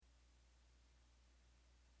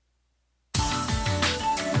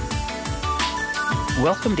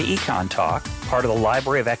Welcome to EconTalk, part of the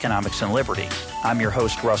Library of Economics and Liberty. I'm your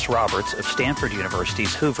host, Russ Roberts of Stanford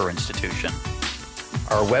University's Hoover Institution.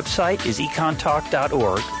 Our website is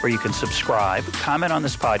econtalk.org, where you can subscribe, comment on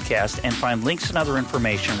this podcast, and find links and other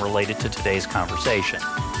information related to today's conversation.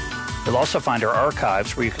 You'll also find our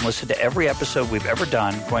archives, where you can listen to every episode we've ever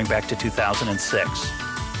done going back to 2006.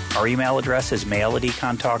 Our email address is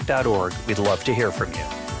mail@econtalk.org. We'd love to hear from you.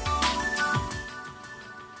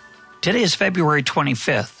 Today is February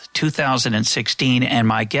 25th, 2016, and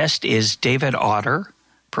my guest is David Autor,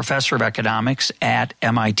 professor of economics at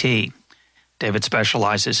MIT. David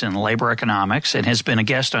specializes in labor economics and has been a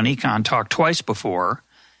guest on EconTalk twice before,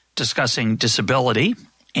 discussing disability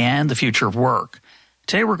and the future of work.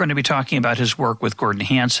 Today we're going to be talking about his work with Gordon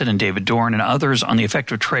Hanson and David Dorn and others on the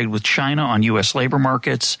effect of trade with China on U.S. labor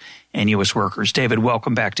markets and U.S. workers. David,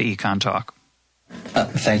 welcome back to EconTalk.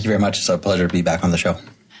 Thank you very much. It's a pleasure to be back on the show.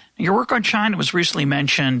 Your work on China was recently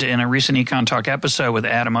mentioned in a recent EconTalk episode with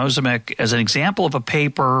Adam Ozimek as an example of a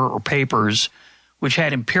paper or papers which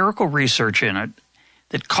had empirical research in it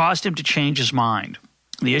that caused him to change his mind.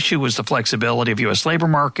 The issue was the flexibility of U.S. labor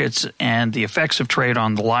markets and the effects of trade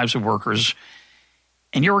on the lives of workers.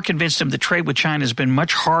 And you were convinced him that trade with China has been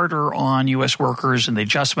much harder on U.S. workers and the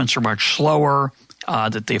adjustments are much slower,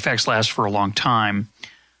 that the effects last for a long time.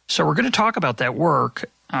 So we're going to talk about that work,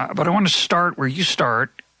 but I want to start where you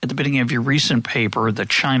start at the beginning of your recent paper, The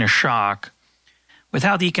China Shock, with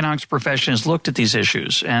how the economics profession has looked at these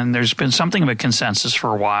issues. And there's been something of a consensus for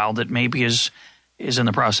a while that maybe is in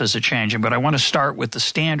the process of changing. But I want to start with the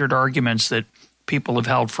standard arguments that people have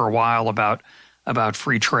held for a while about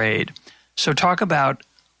free trade. So talk about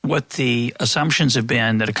what the assumptions have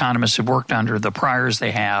been that economists have worked under, the priors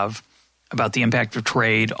they have, about the impact of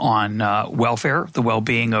trade on welfare, the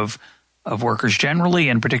well-being of workers generally,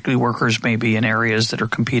 and particularly workers maybe in areas that are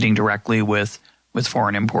competing directly with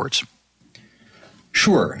foreign imports.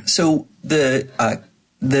 Sure. So the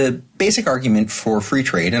basic argument for free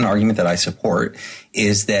trade, an argument that I support,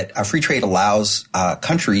 is that free trade allows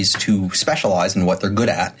countries to specialize in what they're good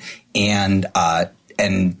at, and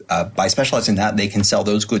by specializing that, they can sell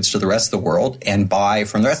those goods to the rest of the world and buy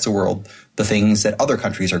from the rest of the world the things that other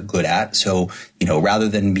countries are good at. So, rather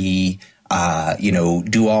than be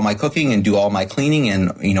do all my cooking and do all my cleaning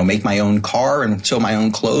and, make my own car and sew my own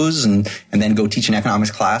clothes and then go teach an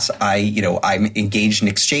economics class. I'm engaged in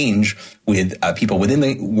exchange with people within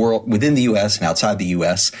the world, within the U.S. and outside the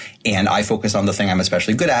U.S. And I focus on the thing I'm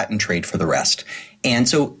especially good at and trade for the rest. And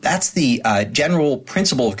so that's the general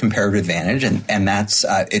principle of comparative advantage. And that's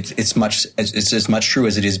it's as much true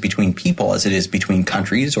as it is between people as it is between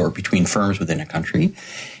countries or between firms within a country.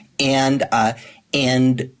 And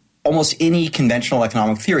almost any conventional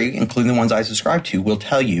economic theory, including the ones I subscribe to, will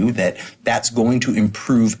tell you that that's going to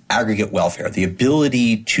improve aggregate welfare. The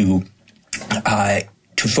ability to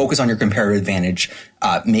focus on your comparative advantage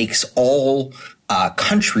makes all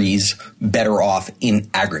countries better off in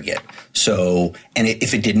aggregate. So, and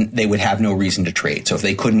if it didn't, they would have no reason to trade. So if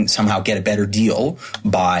they couldn't somehow get a better deal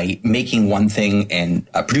by making one thing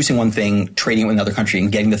and producing one thing, trading it with another country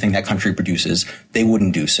and getting the thing that country produces, they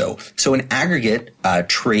wouldn't do so. So in aggregate,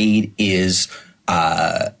 trade is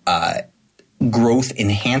growth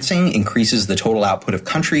enhancing, increases the total output of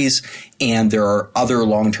countries, and there are other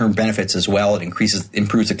long-term benefits as well. It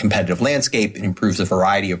improves the competitive landscape, it improves the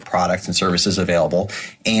variety of products and services available,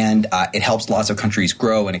 and it helps lots of countries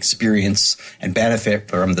grow and experience and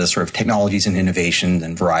benefit from the sort of technologies and innovation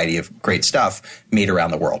and variety of great stuff made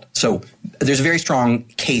around the world. So there's a very strong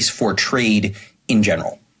case for trade in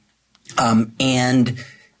general. Go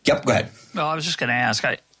ahead. Well, I was just going to ask,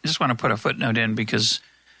 I just want to put a footnote in because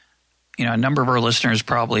a number of our listeners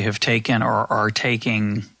probably have taken or are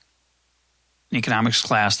taking an economics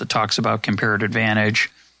class that talks about comparative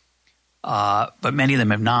advantage, but many of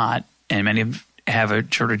them have not, and many have a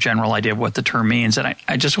sort of general idea of what the term means. And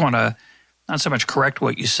I just want to not so much correct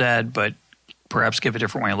what you said, but perhaps give a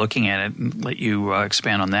different way of looking at it and let you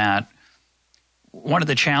expand on that. One of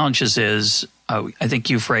the challenges is, I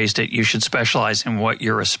think you phrased it, you should specialize in what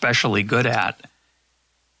you're especially good at.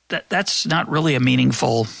 That's not really a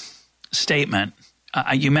meaningful statement.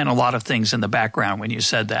 You meant a lot of things in the background when you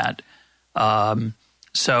said that.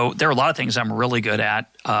 So there are a lot of things I'm really good at.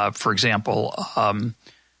 For example,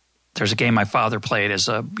 there's a game my father played as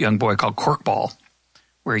a young boy called corkball,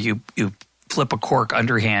 where you flip a cork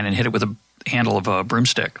underhand and hit it with a handle of a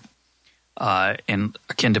broomstick,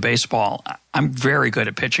 akin to baseball. I'm very good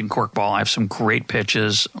at pitching corkball. I have some great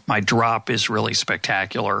pitches. My drop is really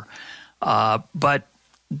spectacular. But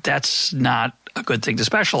that's not a good thing to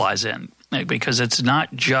specialize in, because it's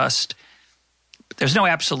not just – there's no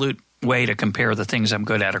absolute way to compare the things I'm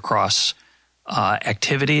good at across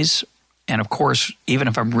activities. And of course, even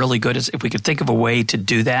if I'm really good, if we could think of a way to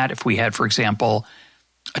do that, if we had, for example,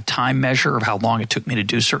 a time measure of how long it took me to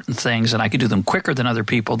do certain things and I could do them quicker than other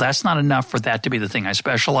people, that's not enough for that to be the thing I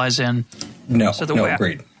specialize in.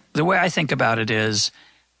 Agreed. The way I think about it is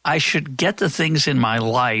I should get the things in my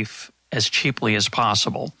life as cheaply as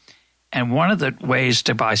possible. And one of the ways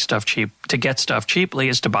to buy stuff cheap, to get stuff cheaply,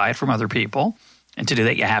 is to buy it from other people. And to do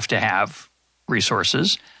that, you have to have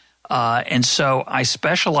resources. And so I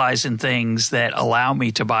specialize in things that allow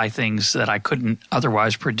me to buy things that I couldn't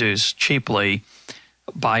otherwise produce cheaply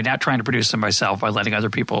by not trying to produce them myself, by letting other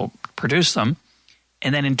people produce them.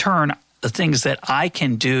 And then in turn, the things that I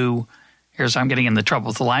can do, I'm getting in the trouble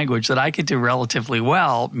with the language, that I could do relatively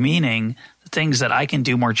well, meaning the things that I can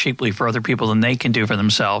do more cheaply for other people than they can do for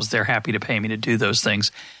themselves, they're happy to pay me to do those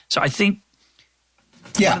things. So I think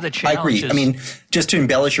one of the challenges— I agree. I mean, just to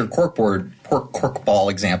embellish your corkball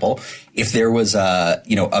example, if there was a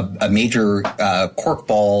major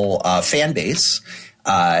corkball fan base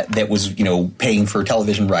that was, paying for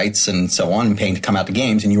television rights and so on and paying to come out to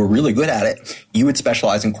games, and you were really good at it, you would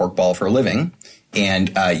specialize in corkball for a living.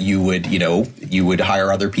 And you would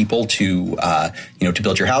hire other people to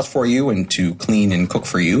build your house for you and to clean and cook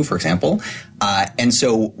for you, for example. And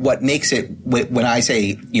so what makes it, when I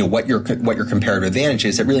say, what your comparative advantage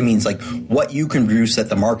is, it really means like what you can produce that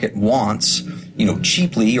the market wants,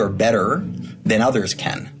 cheaply or better than others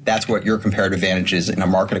can. That's what your comparative advantage is in a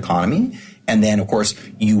market economy. And then, of course,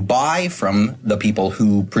 you buy from the people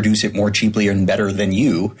who produce it more cheaply and better than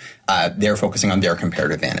you. They're focusing on their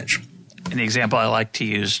comparative advantage. And the example I like to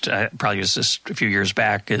use, probably used this a few years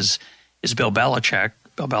back, is Bill Belichick.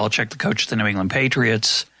 Bill Belichick, the coach of the New England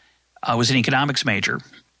Patriots, was an economics major.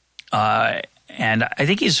 And I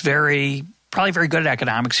think he's probably very good at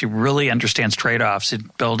economics. He really understands trade-offs in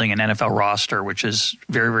building an NFL roster, which is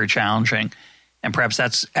very, very challenging. And perhaps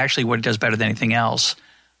that's actually what he does better than anything else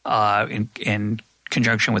in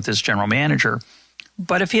conjunction with this general manager.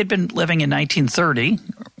 But if he had been living in 1930,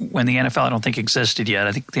 when the NFL I don't think existed yet,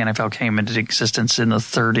 I think the NFL came into existence in the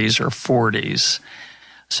 30s or 40s.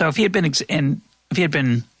 So if he had been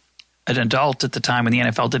an adult at the time when the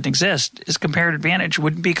NFL didn't exist, his comparative advantage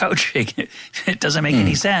wouldn't be coaching. It doesn't make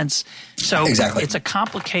any sense. So exactly. It's a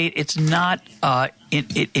complicated. It's not.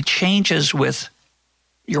 It changes with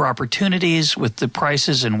your opportunities, with the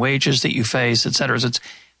prices and wages that you face, et cetera.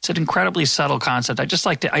 It's an incredibly subtle concept. I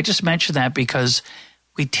just mentioned that because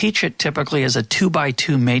we teach it typically as a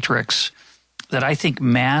 2x2 matrix that I think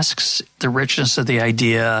masks the richness of the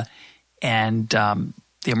idea and the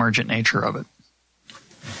emergent nature of it.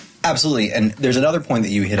 Absolutely. And there's another point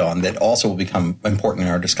that you hit on that also will become important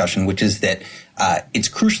in our discussion, which is that it's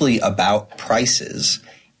crucially about prices.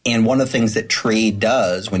 And one of the things that trade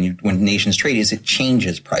does when nations trade is it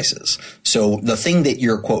changes prices. So the thing that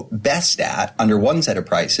you're, quote, best at under one set of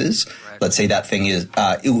prices, right, let's say that thing is,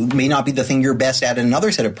 it may not be the thing you're best at in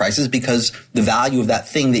another set of prices because the value of that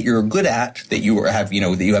thing that you're good at, that you have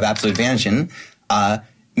absolute advantage in,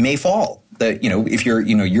 may fall. If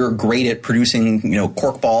you're great at producing,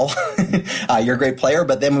 corkball, you're a great player.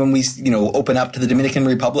 But then when we, open up to the Dominican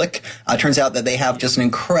Republic, it turns out that they have just an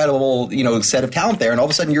incredible, set of talent there. And all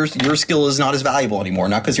of a sudden your skill is not as valuable anymore,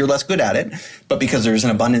 not because you're less good at it, but because there's an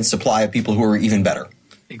abundant supply of people who are even better.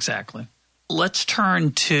 Exactly. Let's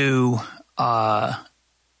turn to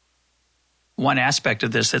one aspect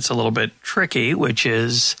of this that's a little bit tricky, which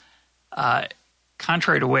is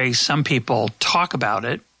contrary to the way some people talk about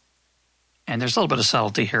it, and there's a little bit of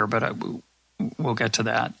subtlety here, but we'll get to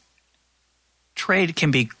that. Trade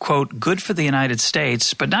can be, quote, good for the United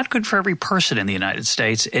States, but not good for every person in the United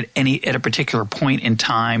States at a particular point in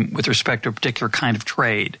time with respect to a particular kind of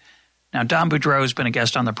trade. Now, Don Boudreau has been a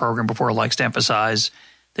guest on the program before, likes to emphasize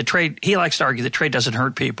that trade. He likes to argue that trade doesn't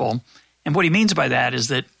hurt people. And what he means by that is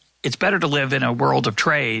that it's better to live in a world of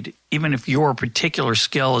trade, even if your particular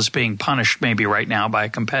skill is being punished maybe right now by a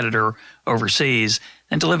competitor overseas,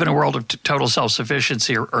 than to live in a world of total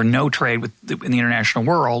self-sufficiency or no trade in the international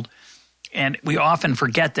world. And we often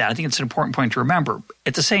forget that. I think it's an important point to remember.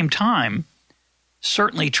 At the same time,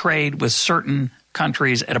 certainly trade with certain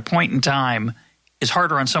countries at a point in time is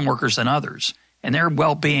harder on some workers than others. And their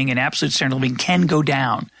well-being and absolute standard of living can go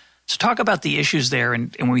down. So talk about the issues there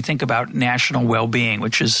and when we think about national well-being,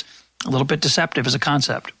 which is a little bit deceptive as a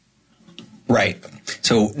concept. Right.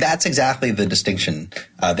 So that's exactly the distinction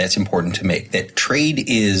that's important to make, that trade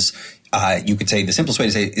is, you could say, the simplest way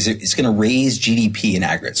to say it is it's going to raise GDP in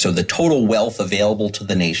aggregate. So the total wealth available to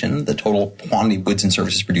the nation, the total quantity of goods and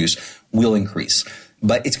services produced will increase.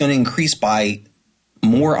 But it's going to increase by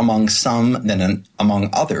more among some than among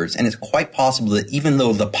others. And it's quite possible that even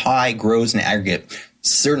though the pie grows in aggregate,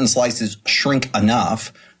 certain slices shrink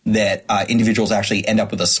enough that individuals actually end up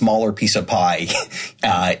with a smaller piece of pie,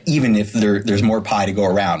 even if there's more pie to go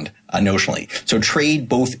around notionally. So trade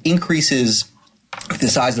both increases the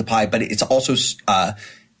size of the pie, but it's also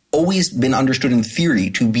always been understood in theory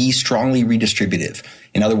to be strongly redistributive.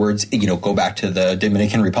 In other words, go back to the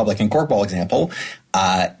Dominican Republic and corkball example.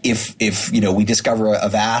 If we discover a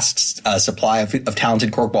vast supply of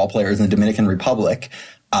talented corkball players in the Dominican Republic,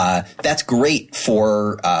 that's great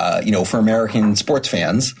for American sports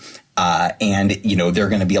fans. And they're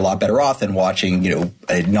going to be a lot better off than watching,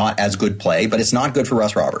 not as good play, but it's not good for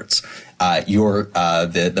Russ Roberts.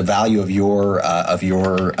 The value of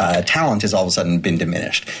your talent has all of a sudden been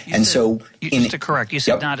diminished. Just to correct, you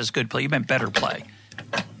said not as good play. You meant better play.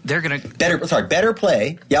 They're going to better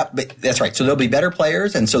play. Yep, but that's right. So there'll be better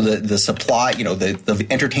players, and so the supply, the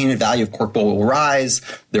entertainment value of corkball will rise.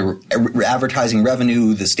 The advertising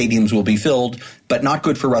revenue, the stadiums will be filled, but not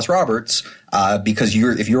good for Russ Roberts because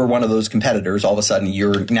if you're one of those competitors, all of a sudden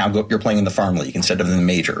you're playing in the farm league instead of in the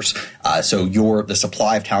majors. So the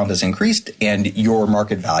supply of talent has increased, and your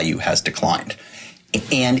market value has declined.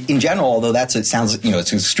 And in general, although it's an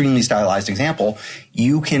extremely stylized example,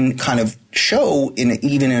 you can kind of show in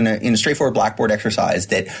a straightforward blackboard exercise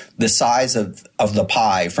that the size of the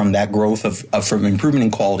pie from that growth from improvement in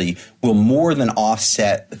quality will more than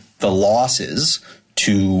offset the losses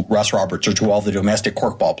to Russ Roberts or to all the domestic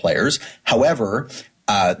corkball players. However,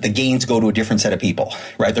 the gains go to a different set of people,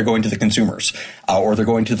 right? They're going to the consumers, or they're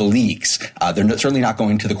going to the leagues. They're certainly not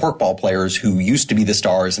going to the corkball players who used to be the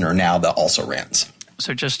stars and are now the also-rans.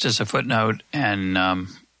 So just as a footnote, and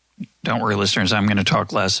don't worry, listeners, I'm going to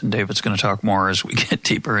talk less and David's going to talk more as we get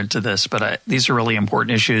deeper into this. But these are really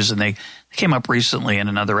important issues, and they came up recently in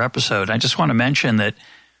another episode. I just want to mention that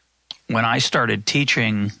when I started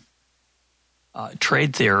teaching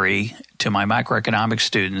trade theory to my microeconomics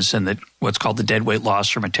students and what's called the deadweight loss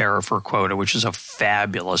from a tariff or quota, which is a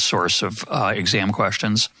fabulous source of exam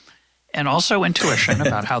questions, and also intuition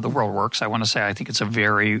about how the world works. I want to say I think it's a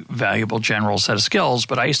very valuable general set of skills,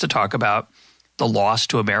 but I used to talk about the loss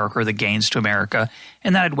to America or the gains to America,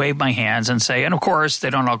 and then I'd wave my hands and say, and of course, they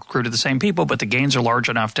don't all accrue to the same people, but the gains are large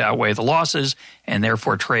enough to outweigh the losses, and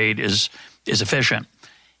therefore trade is efficient.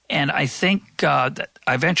 And I think that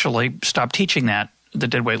I eventually stopped teaching that, the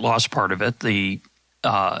deadweight loss part of it, the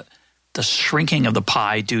shrinking of the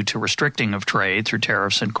pie due to restricting of trade through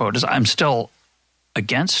tariffs and quotas. I'm still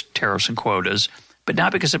against tariffs and quotas, but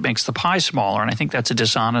not because it makes the pie smaller. And I think that's a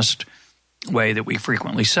dishonest way that we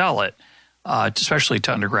frequently sell it, especially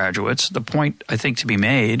to undergraduates. The point I think to be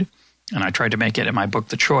made, and I tried to make it in my book,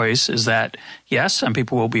 The Choice, is that, yes, some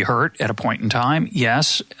people will be hurt at a point in time.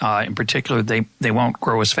 Yes, in particular, they won't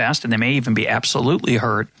grow as fast, and they may even be absolutely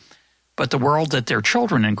hurt. But the world that their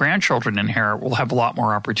children and grandchildren inherit will have a lot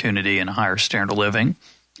more opportunity and a higher standard of living.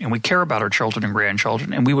 And we care about our children and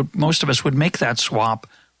grandchildren, and most of us would make that swap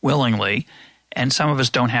willingly. And some of us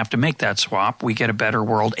don't have to make that swap. We get a better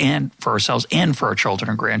world and for ourselves and for our children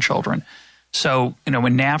and grandchildren. So,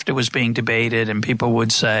 when NAFTA was being debated and people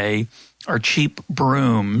would say, are cheap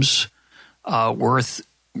brooms worth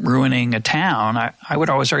ruining a town? I would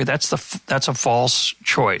always argue that's a false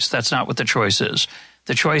choice. That's not what the choice is.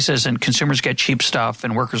 The choice is, and consumers get cheap stuff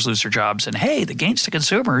and workers lose their jobs. And hey, the gains to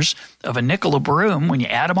consumers of a nickel a broom, when you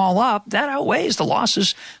add them all up, that outweighs the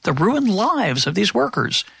losses, the ruined lives of these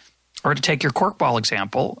workers. Or to take your corkball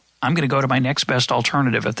example, I'm going to go to my next best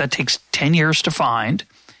alternative. If that takes 10 years to find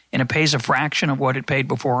and it pays a fraction of what it paid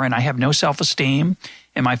before, and I have no self-esteem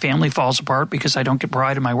and my family falls apart because I don't get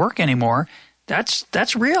pride in my work anymore,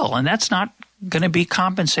 that's real, and that's not going to be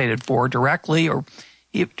compensated for directly or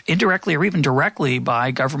indirectly or even directly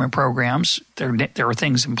by government programs. There are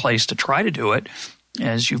things in place to try to do it.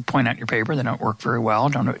 As you point out in your paper, they don't work very well,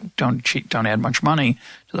 don't add much money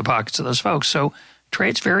to the pockets of those folks. So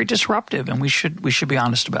trade's very disruptive, and we should be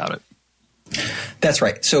honest about it. That's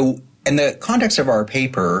right. So in the context of our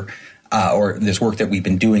paper, or this work that we've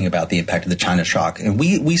been doing about the impact of the China shock, and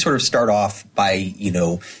we sort of start off by,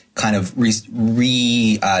 kind of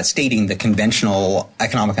restating the conventional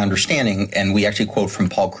economic understanding. And we actually quote from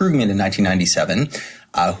Paul Krugman in 1997,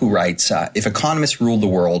 who writes, if economists ruled the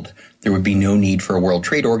world, there would be no need for a World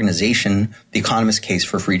Trade Organization. The economist case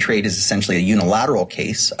for free trade is essentially a unilateral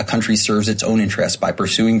case. A country serves its own interests by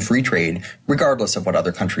pursuing free trade, regardless of what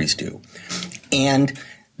other countries do. And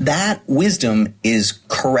that wisdom is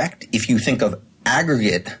correct if you think of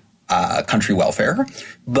aggregate country welfare,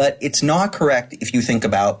 but it's not correct if you think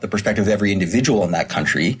about the perspective of every individual in that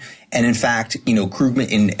country. And in fact, Krugman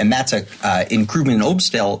in Krugman and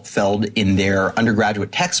Obstfeld in their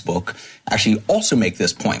undergraduate textbook actually also make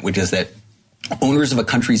this point, which is that owners of a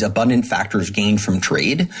country's abundant factors gain from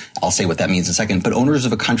trade. I'll say what that means in a second. But owners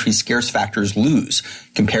of a country's scarce factors lose.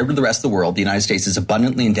 Compared with the rest of the world, the United States is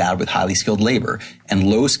abundantly endowed with highly skilled labor, and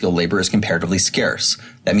low-skilled labor is comparatively scarce.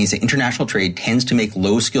 That means that international trade tends to make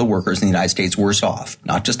low-skilled workers in the United States worse off,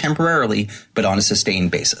 not just temporarily, but on a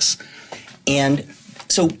sustained basis. And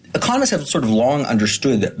so economists have sort of long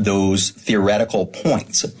understood those theoretical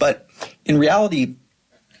points, but in reality,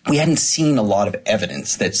 we hadn't seen a lot of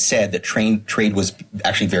evidence that said that trade was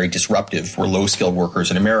actually very disruptive for low-skilled workers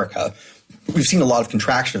in America. We've seen a lot of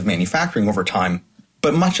contraction of manufacturing over time,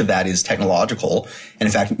 but much of that is technological. And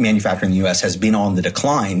in fact, manufacturing in the U.S. has been on the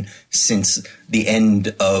decline since the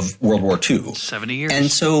end of World War II. 70 years. And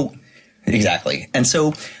so, exactly. And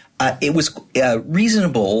so it was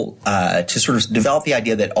reasonable to sort of develop the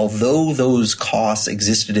idea that although those costs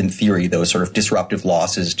existed in theory, those sort of disruptive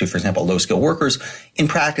losses to, for example, low-skilled workers, in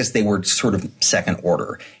practice they were sort of second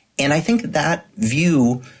order. And I think that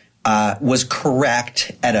view was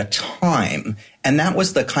correct at a time, and that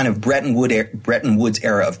was the kind of Bretton Woods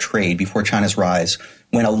era of trade before China's rise,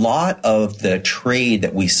 when a lot of the trade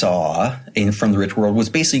that we saw from the rich world was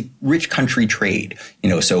basically rich country trade.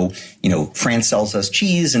 So France sells us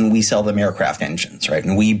cheese and we sell them aircraft engines, right?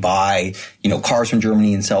 And we buy, cars from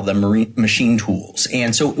Germany and sell them machine tools.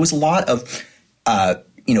 And so it was a lot of,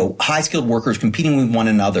 high skilled workers competing with one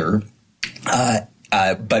another,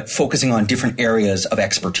 but focusing on different areas of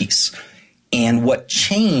expertise. And what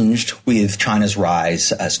changed with China's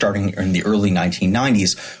rise, starting in the early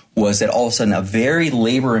 1990s, was that all of a sudden a very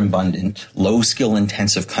labor-abundant,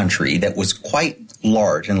 low-skill-intensive country that was quite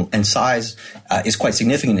large and size is quite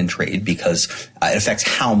significant in trade because it affects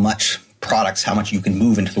how much you can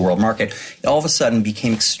move into the world market. It all of a sudden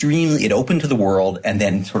became it opened to the world and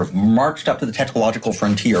then sort of marched up to the technological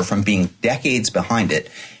frontier from being decades behind it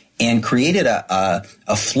and created a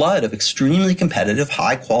flood of extremely competitive,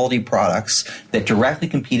 high-quality products that directly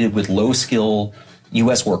competed with low-skill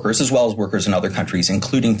U.S. workers as well as workers in other countries,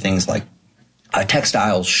 including things like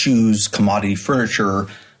textiles, shoes, commodity furniture,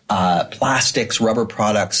 plastics, rubber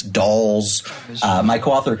products, dolls. My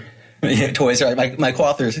co-author, toys. Right? My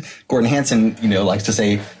co-author, Gordon Hansen, likes to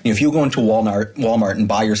say, if you go into Walmart and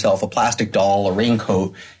buy yourself a plastic doll, a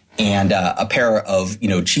raincoat, and a pair of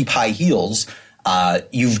cheap high heels,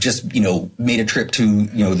 you've just made a trip to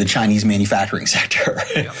the Chinese manufacturing sector.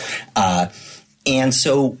 Yeah. And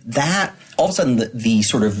so that all of a sudden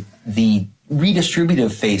the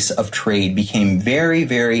redistributive face of trade became very,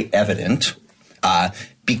 very evident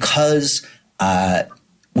because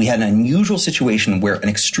we had an unusual situation where an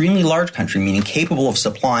extremely large country, meaning capable of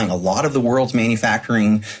supplying a lot of the world's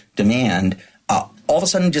manufacturing demand, all of a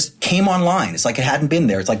sudden just came online. It's like it hadn't been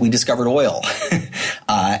there. It's like we discovered oil.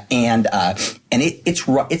 And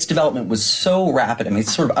its development was so rapid. I mean,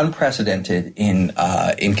 it's sort of unprecedented in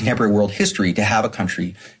contemporary world history to have a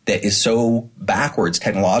country that is so backwards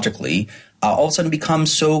technologically all of a sudden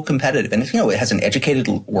becomes so competitive. And it has an educated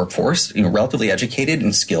workforce, relatively educated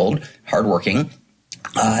and skilled, hardworking.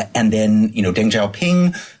 And then, Deng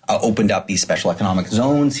Xiaoping opened up these special economic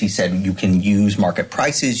zones. He said you can use market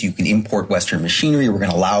prices, you can import Western machinery, we're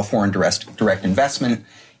going to allow foreign direct investment.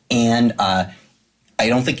 And I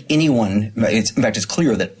don't think anyone, in fact, it's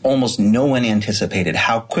clear that almost no one anticipated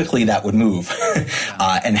how quickly that would move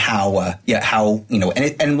and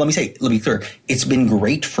and let me be clear, it's been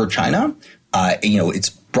great for China. It's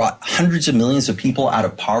brought hundreds of millions of people out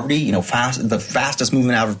of poverty, the fastest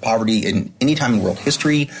movement out of poverty in any time in world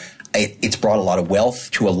history. It's brought a lot of wealth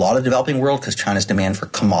to a lot of developing world because China's demand for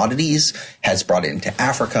commodities has brought it into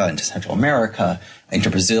Africa, into Central America, into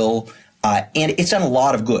Brazil, and it's done a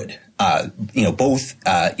lot of good.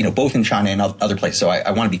 Both in China and other places. So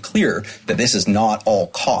I want to be clear that this is not all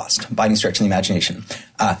cost by any stretch of the imagination,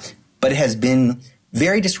 but it has been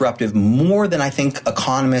very disruptive, more than I think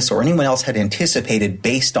economists or anyone else had anticipated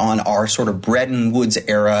based on our sort of Bretton Woods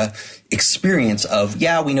era experience of,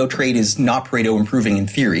 we know trade is not Pareto improving in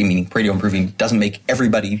theory, meaning Pareto improving doesn't make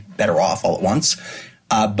everybody better off all at once.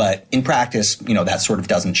 But in practice, that sort of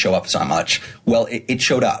doesn't show up so much. Well, it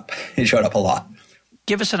showed up. It showed up a lot.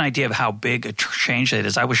 Give us an idea of how big a change that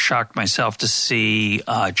is. I was shocked myself to see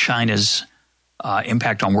China's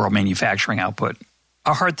impact on world manufacturing output.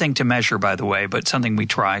 A hard thing to measure, by the way, but something we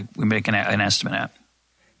make an estimate at.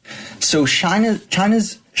 So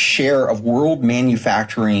China's share of world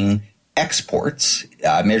manufacturing exports,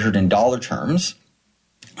 measured in dollar terms,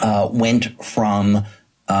 went from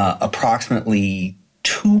approximately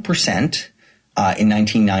 2% in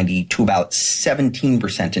 1990 to about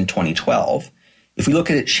 17% in 2012. If we look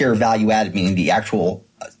at its share of value added, meaning the actual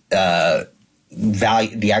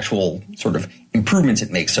value, the actual sort of improvements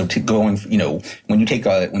it makes. So to going, when you take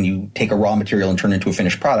a raw material and turn it into a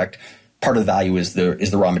finished product, part of the value is the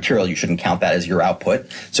raw material. You shouldn't count that as your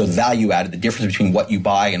output. So the value added, the difference between what you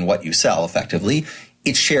buy and what you sell, effectively,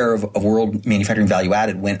 its share of world manufacturing value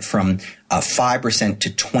added went from 5% to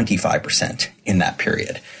 25% in that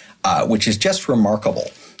period, which is just remarkable.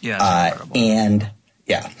 Yeah, incredible.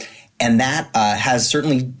 And that has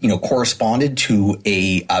certainly, corresponded to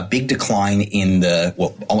a big decline in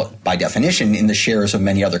by definition, in the shares of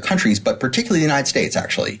many other countries, but particularly the United States,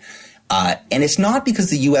 actually. And it's not because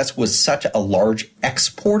the U.S. was such a large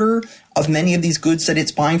exporter of many of these goods that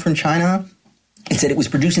it's buying from China. It's that it was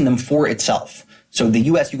producing them for itself. So the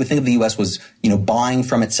U.S., you could think of the U.S. was, buying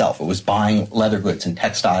from itself. It was buying leather goods and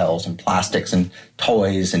textiles and plastics and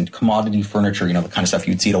toys and commodity furniture, the kind of stuff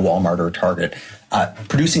you'd see at a Walmart or a Target,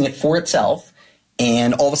 producing it for itself.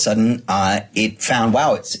 And all of a sudden, it found,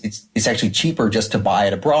 wow, it's actually cheaper just to buy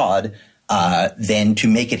it abroad than to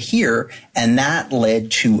make it here. And that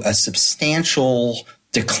led to a substantial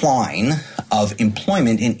decline of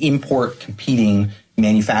employment in import competing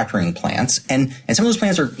manufacturing plants, and some of those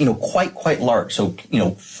plants are quite large. So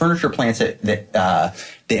furniture plants that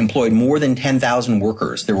employed more than 10,000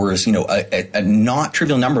 workers. There was a not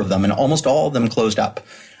trivial number of them, and almost all of them closed up.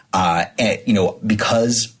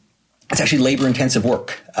 Because it's actually labor intensive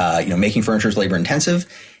work. Making furniture is labor intensive,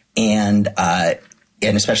 and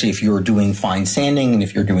especially if you're doing fine sanding and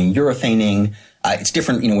if you're doing urethaning. It's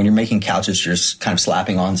different, when you're making couches, you're just kind of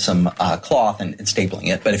slapping on some cloth and stapling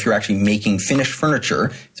it. But if you're actually making finished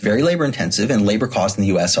furniture, it's very labor intensive, and labor costs in the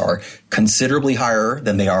U.S. are considerably higher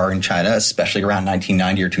than they are in China, especially around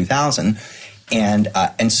 1990 or 2000.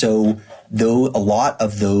 And so though a lot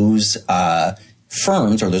of those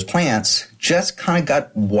firms or those plants just kind of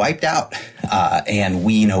got wiped out, and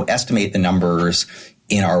we estimate the numbers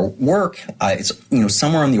in our work. It's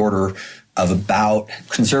somewhere on the order of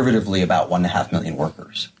conservatively about 1.5 million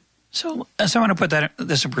workers. So I want to put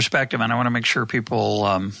this in perspective, and I want to make sure people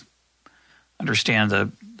understand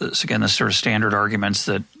the sort of standard arguments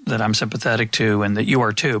that I'm sympathetic to, and that you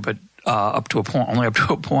are too, but up to a point, only up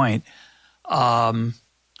to a point.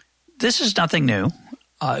 This is nothing new.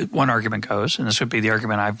 One argument goes, and this would be the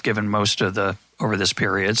argument I've given most of over this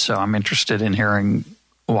period. So I'm interested in hearing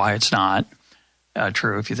why it's not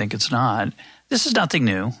true. If you think it's not. This is nothing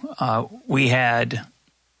new. We had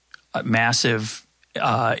massive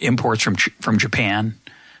imports from Japan.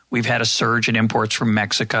 We've had a surge in imports from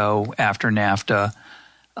Mexico after NAFTA.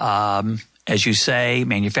 As you say,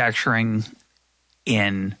 manufacturing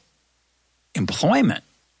in employment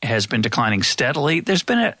has been declining steadily. There's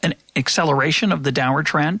been an acceleration of the downward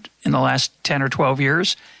trend in the last 10 or 12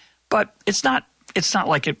 years, but it's not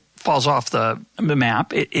like it falls off the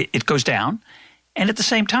map. It goes down. And at the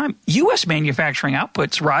same time, U.S. manufacturing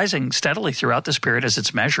output's rising steadily throughout this period as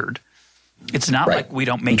it's measured. It's not like we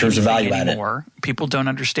don't make anything anymore. People don't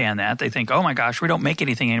understand that. They think, oh my gosh, we don't make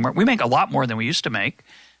anything anymore. We make a lot more than we used to make,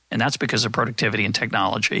 and that's because of productivity and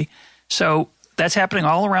technology. So that's happening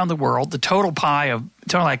all around the world. The total amount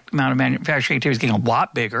of manufacturing activity is getting a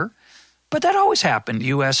lot bigger, but that always happened.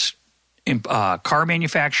 U.S. car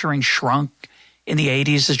manufacturing shrunk in the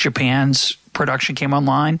 80s as Japan's production came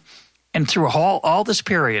online. And through all this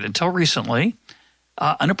period until recently,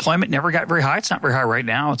 unemployment never got very high. It's not very high right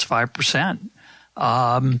now. It's 5%.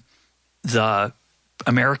 The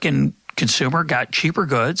American consumer got cheaper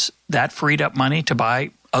goods. That freed up money to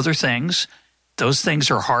buy other things. Those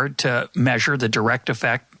things are hard to measure the direct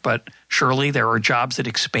effect, but surely there are jobs that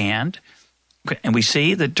expand. And we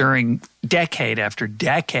see that during decade after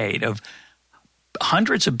decade of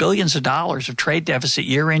hundreds of billions of dollars of trade deficit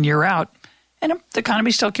year in, year out, and the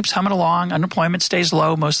economy still keeps humming along. Unemployment stays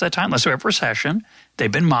low most of the time, unless we have a recession.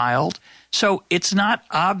 They've been mild. So it's not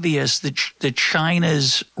obvious that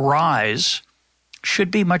China's rise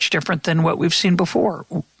should be much different than what we've seen before.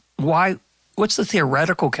 Why? What's the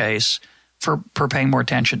theoretical case for paying more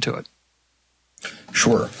attention to it?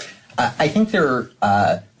 Sure. I think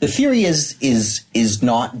the theory is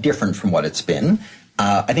not different from what it's been.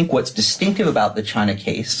 I think what's distinctive about the China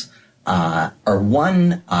case are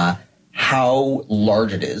one, how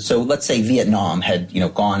large it is. So let's say Vietnam had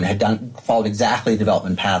followed exactly the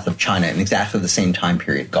development path of China in exactly the same time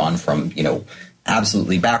period, gone from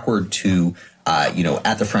absolutely backward to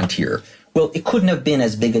at the frontier. Well, it couldn't have been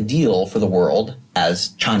as big a deal for the world as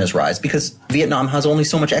China's rise because Vietnam has only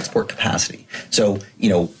so much export capacity. So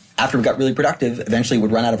after it got really productive, eventually it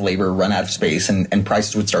would run out of labor, run out of space, and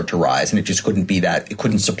prices would start to rise, and it just couldn't be that. It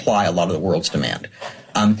couldn't supply a lot of the world's demand.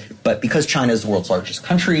 But because China is the world's largest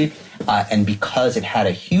country, and because it had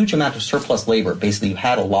a huge amount of surplus labor, basically you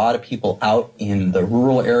had a lot of people out in the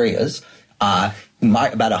rural areas, about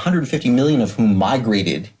 150 million of whom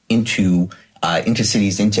migrated into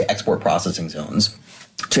cities, into export processing zones.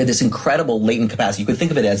 So you had this incredible latent capacity. You could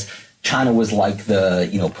think of it as China was like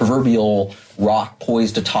the proverbial rock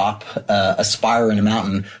poised atop a spire in a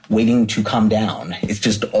mountain, waiting to come down. It's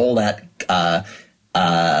just all that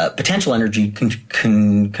potential energy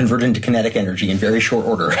can convert into kinetic energy in very short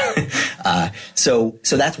order. So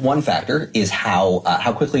that's one factor, is how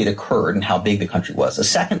quickly it occurred and how big the country was. The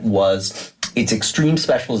second was its extreme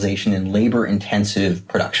specialization in labor-intensive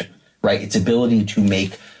production, right? Its ability to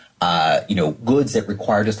make goods that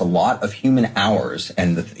require just a lot of human hours,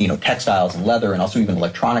 and textiles and leather, and also even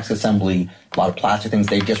electronics assembly, a lot of plastic things.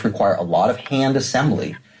 They just require a lot of hand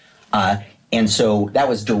assembly. And so that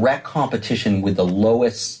was direct competition with the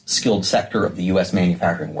lowest skilled sector of the U.S.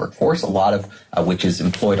 manufacturing workforce, a lot of which is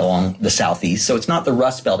employed along the Southeast. So it's not the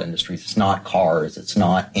Rust Belt industries. It's not cars. It's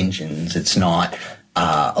not engines. It's not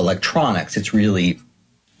electronics. It's really,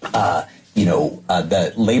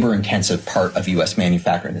 the labor-intensive part of U.S.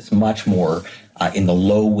 manufacturing. It's much more in the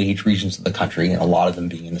low-wage regions of the country, and a lot of them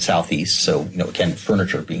being in the Southeast. So, again,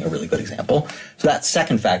 furniture being a really good example. So that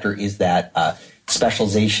second factor is that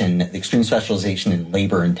specialization, the extreme specialization in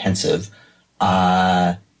labor-intensive.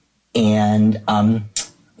 Let's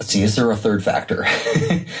see, is there a third factor?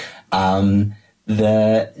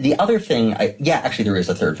 The other thing, actually there is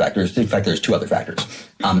a third factor. In fact, there's two other factors.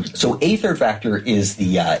 So a third factor is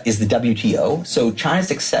the WTO. So China's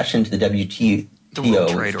accession to the WTO,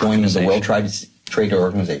 joining the World Trade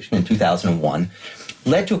Organization in 2001,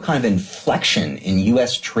 led to a kind of inflection in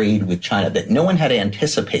U.S. trade with China that no one had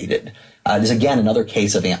anticipated. There's again another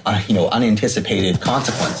case of unanticipated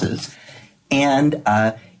consequences, and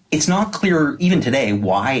it's not clear even today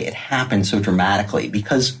why it happened so dramatically,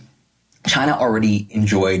 because China already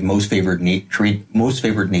enjoyed most favored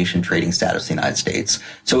nation trading status in the United States,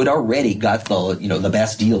 so it already got the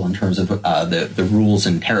best deal in terms of the rules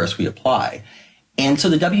and tariffs we apply. And so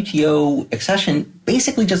the WTO accession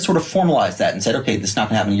basically just sort of formalized that and said, okay, this is not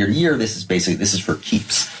going to happen year to year. This is for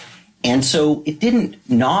keeps. And so it didn't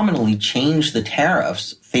nominally change the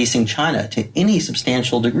tariffs facing China to any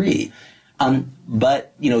substantial degree.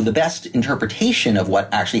 But the best interpretation of what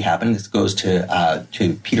actually happened, this goes to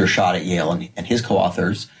Peter Schott at Yale and his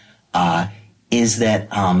co-authors, is that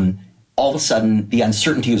all of a sudden the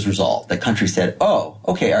uncertainty was resolved. The country said, "Oh,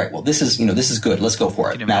 okay, all right. Well, this is good. Let's go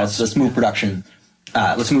for it. Now let's move production.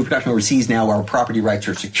 Let's move production overseas. Now our property rights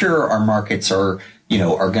are secure. Our markets are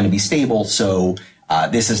going to be stable. So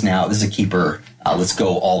this is a keeper. Let's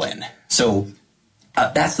go all in." So.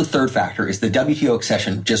 That's the third factor, is the WTO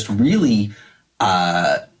accession just really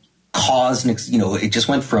caused, it just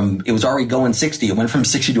went from, it was already going 60, it went from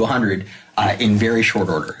 60 to 100 in very short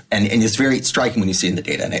order. And it's very striking when you see in the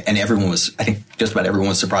data. And everyone was, I think just about everyone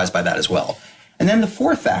was surprised by that as well. And then the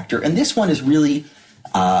fourth factor, and this one is really,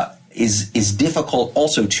 is difficult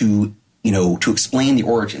also to explain the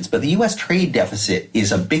origins, but the U.S. trade deficit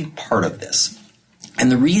is a big part of this. And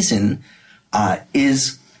the reason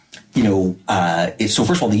is, so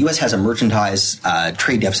first of all, the U.S. has a merchandise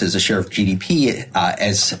trade deficit as a share of GDP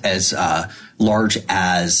as large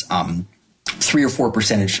as 3 or 4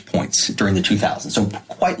 percentage points during the 2000s, so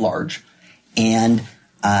quite large. And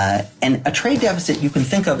a trade deficit you can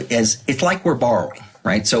think of as, it's like we're borrowing,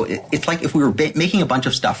 right? So it's like if we were making a bunch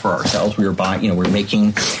of stuff for ourselves, we were buying, we're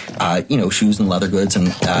making shoes and leather goods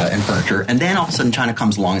and furniture, and then all of a sudden China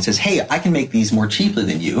comes along and says, "Hey, I can make these more cheaply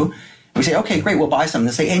than you." We say, "Okay, great, we'll buy some." And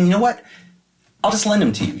they say, "Hey, you know what? I'll just lend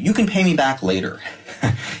them to you. You can pay me back later."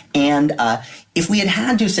 And if we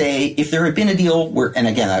had to say, if there had been a deal where, and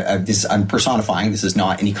again, I'm personifying. This is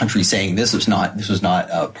not any country saying this. This was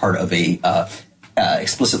not part of a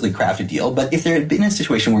explicitly crafted deal. But if there had been a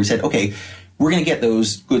situation where we said, "Okay, we're going to get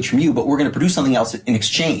those goods from you, but we're going to produce something else in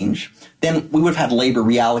exchange," then we would have had labor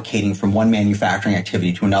reallocating from one manufacturing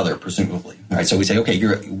activity to another, presumably. All right, so we say, "Okay,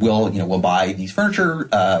 we'll buy these furniture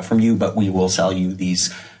from you, but we will sell you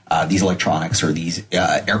these electronics or these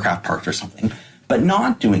aircraft parts or something." But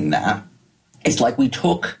not doing that, it's like we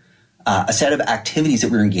took a set of activities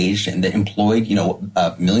that we were engaged in that employed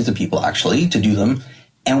millions of people actually to do them,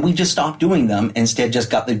 and we just stopped doing them and instead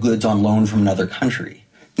just got the goods on loan from another country.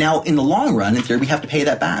 Now, in the long run, in theory, we have to pay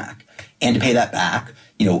that back, and to pay that back,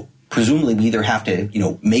 presumably we either have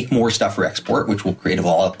to, make more stuff for export, which will create a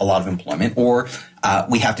lot of employment, or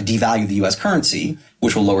we have to devalue the U.S. currency,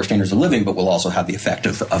 which will lower standards of living, but will also have the effect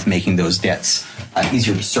of making those debts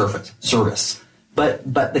easier to service. But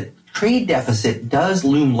the trade deficit does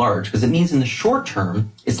loom large because it means in the short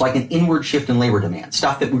term, it's like an inward shift in labor demand,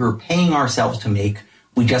 stuff that we were paying ourselves to make,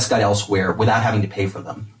 we just got elsewhere without having to pay for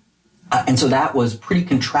them. And so that was pretty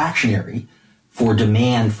contractionary for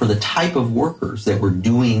demand for the type of workers that were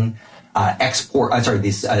doing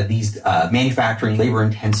these manufacturing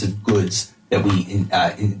labor-intensive goods that we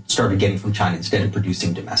started getting from China instead of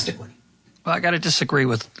producing domestically. Well, I got to disagree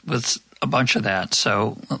with a bunch of that.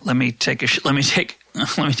 So let me take a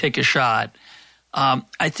shot.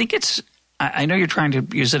 I think I know you're trying to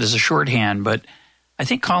use it as a shorthand, but I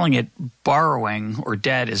think calling it borrowing or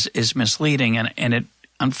debt is misleading, and it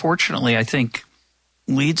unfortunately I think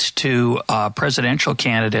leads to presidential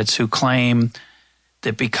candidates who claim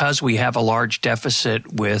that because we have a large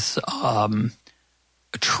deficit with a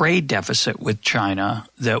trade deficit with China,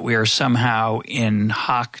 that we are somehow in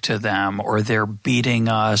hock to them, or they're beating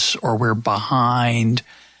us, or we're behind.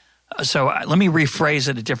 So let me rephrase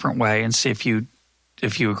it a different way and see if you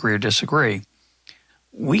agree or disagree.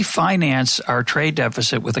 We finance our trade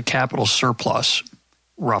deficit with a capital surplus,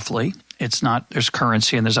 roughly. It's not, there's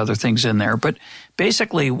currency and there's other things in there. But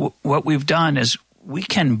basically what we've done is we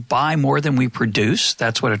can buy more than we produce.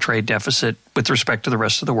 That's what a trade deficit, with respect to the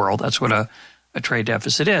rest of the world, that's what a trade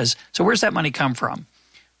deficit is. So where's that money come from?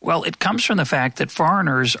 Well, it comes from the fact that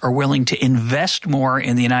foreigners are willing to invest more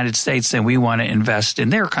in the United States than we want to invest in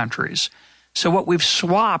their countries. So what we've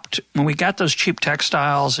swapped, when we got those cheap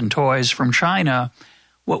textiles and toys from China,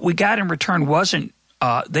 what we got in return wasn't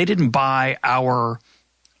they didn't buy our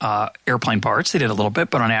airplane parts. They did a little bit,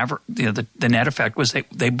 but on average, the net effect was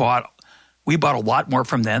we bought a lot more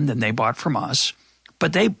from them than they bought from us.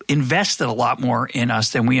 But they invested a lot more in us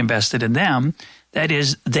than we invested in them. That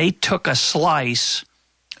is, they took a slice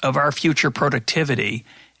of our future productivity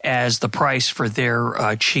as the price for their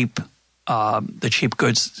cheap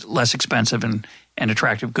goods, less expensive and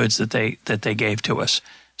attractive goods that they gave to us.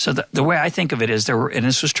 So the way I think of it is and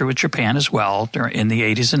this was true with Japan as well in the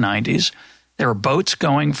 80s and 90s, there were boats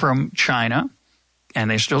going from China, and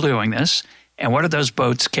they're still doing this. And what are those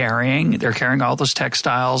boats carrying? They're carrying all those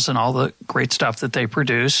textiles and all the great stuff that they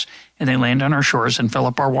produce, and they land on our shores and fill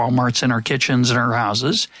up our Walmarts and our kitchens and our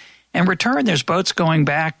houses. In return, there's boats going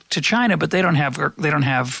back to China, but they don't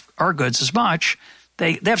have our goods as much.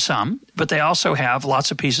 They have some, but they also have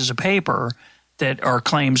lots of pieces of paper that are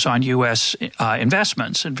claims on U.S.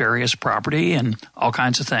 investments in various property and all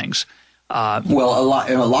kinds of things. A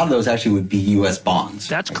lot of those actually would be U.S. bonds.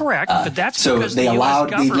 That's correct, but that's so because they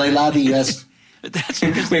allowed the U.S. That's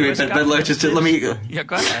because let me. Yeah,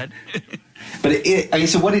 go ahead. But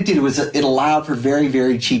so what it did was it allowed for very,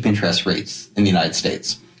 very cheap interest rates in the United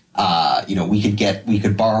States. We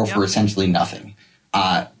could borrow for essentially nothing.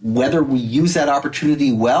 Whether we use that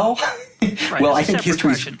opportunity well, right, well, I think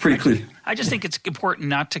history is pretty clear. I just think it's important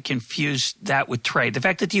not to confuse that with trade. The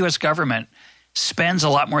fact that the U.S. government spends a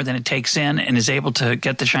lot more than it takes in and is able to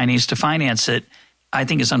get the Chinese to finance it, I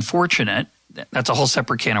think is unfortunate. That's a whole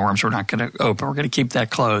separate can of worms we're not going to open. We're going to keep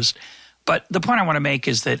that closed. But the point I want to make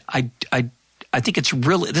is that I think this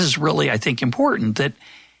is really, I think, important that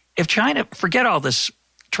if China, forget all this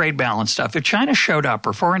trade balance stuff, if China showed up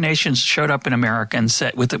or foreign nations showed up in America and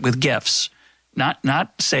said with gifts,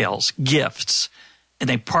 not sales, gifts, and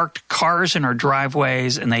they parked cars in our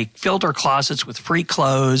driveways and they filled our closets with free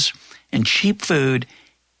clothes and cheap food,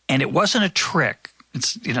 and it wasn't a trick.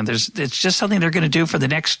 It's just something they're going to do for the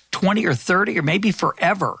next 20 or 30 or maybe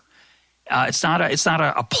forever. It's not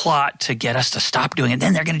a plot to get us to stop doing it.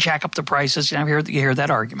 Then they're going to jack up the prices. You hear that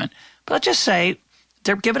argument. But let's just say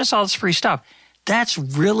they're giving us all this free stuff. That's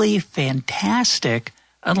really fantastic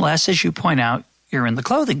unless, as you point out, you're in the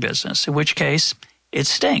clothing business, in which case it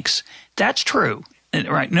stinks. That's true,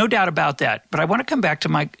 right? No doubt about that. But I want to come back to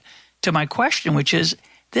my question, which is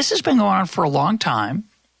this has been going on for a long time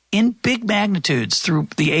in big magnitudes through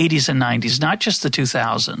the 80s and 90s, not just the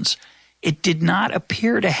 2000s. It did not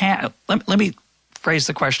appear to have – let me phrase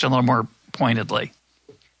the question a little more pointedly.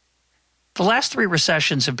 The last three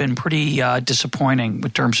recessions have been pretty disappointing in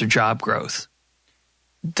terms of job growth.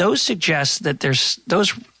 Those suggest that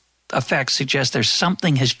those effects suggest there's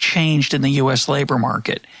something has changed in the U.S. labor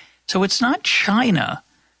market. So it's not China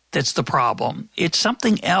that's the problem. It's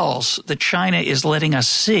something else that China is letting us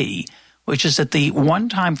see, which is that the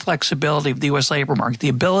one-time flexibility of the U.S. labor market, the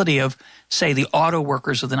ability of, say, the auto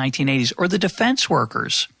workers of the 1980s or the defense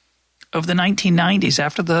workers of the 1990s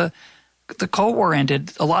after the the Cold War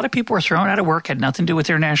ended, a lot of people were thrown out of work, had nothing to do with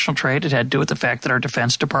international trade. It had to do with the fact that our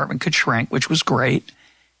Defense Department could shrink, which was great.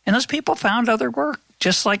 And those people found other work,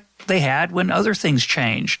 just like they had when other things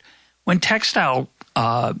changed. When textile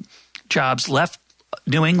jobs left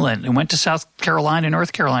New England and went to South Carolina,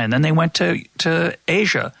 North Carolina, and then they went to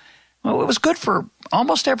Asia. Well, it was good for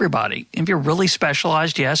almost everybody. If you're really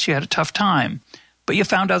specialized, yes, you had a tough time, but you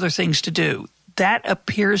found other things to do. That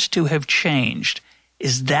appears to have changed.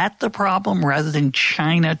 Is that the problem rather than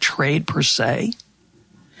China trade per se?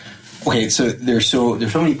 Okay, so there's so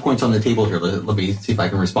many points on the table here. Let me see if I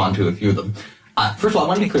can respond to a few of them. First of all, I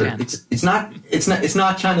want to be clear. It's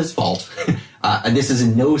not China's fault. And this is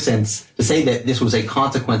in no sense to say that this was a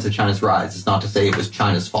consequence of China's rise. It's not to say it was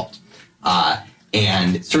China's fault.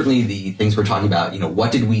 And certainly the things we're talking about,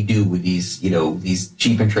 what did we do with these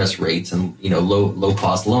cheap interest rates and, low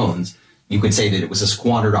cost loans? You could say that it was a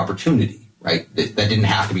squandered opportunity, right? That didn't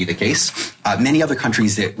have to be the case. Many other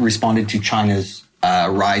countries that responded to China's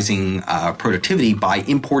rising productivity by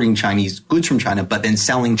importing Chinese goods from China, but then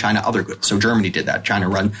selling China other goods. So Germany did that.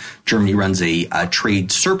 Germany runs a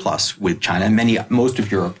trade surplus with China, and most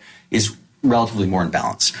of Europe is relatively more in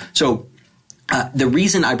balance. So the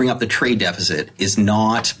reason I bring up the trade deficit is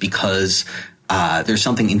not because there's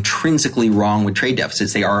something intrinsically wrong with trade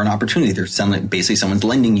deficits. They are an opportunity. Basically someone's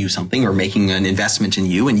lending you something or making an investment in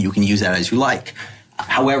you, and you can use that as you like.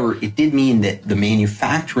 However, it did mean that the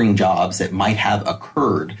manufacturing jobs that might have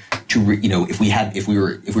occurred if we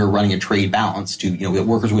were running a trade balance that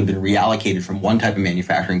workers would have been reallocated from one type of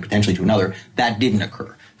manufacturing potentially to another, that didn't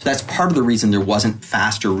occur. So that's part of the reason there wasn't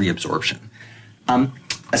faster reabsorption.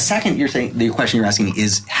 A second, the question you're asking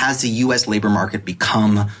is, has the U.S. labor market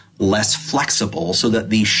become less flexible so that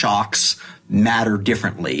these shocks matter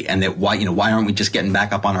differently, and that why aren't we just getting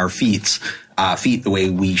back up on our feet the way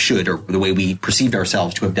we should, or the way we perceived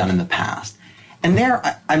ourselves to have done in the past? And there,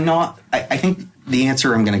 I think the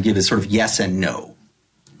answer I'm going to give is sort of yes and no.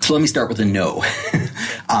 So let me start with a no.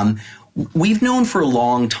 We've known for a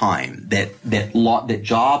long time that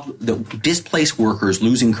displaced workers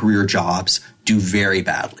losing career jobs do very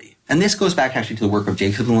badly. And this goes back actually to the work of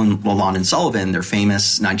Jacob Lalonde and Sullivan, their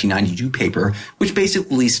famous 1992 paper, which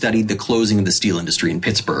basically studied the closing of the steel industry in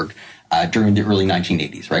Pittsburgh during the early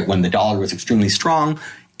 1980s, right, when the dollar was extremely strong,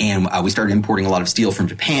 and we started importing a lot of steel from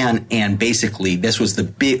Japan, and basically this was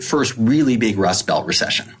the first really big Rust Belt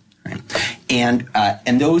recession, right? And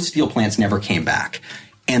those steel plants never came back.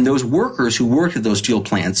 And those workers who worked at those steel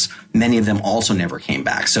plants, many of them also never came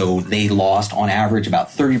back. So they lost, on average, about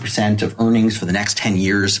 30% of earnings for the next 10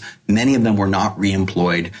 years. Many of them were not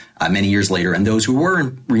reemployed many years later. And those who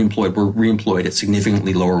were reemployed at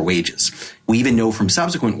significantly lower wages. We even know from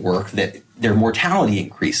subsequent work that their mortality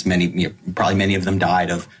increased. Probably many of them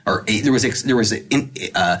died of, there was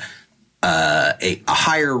a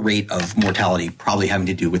higher rate of mortality, probably having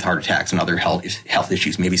to do with heart attacks and other health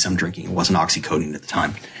issues, maybe some drinking. It wasn't oxycodone at the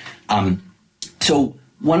time. So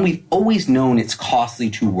when we've always known it's costly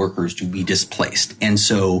to workers to be displaced. And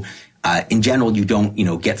so in general, you don't,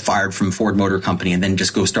 get fired from Ford Motor Company and then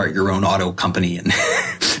just go start your own auto company and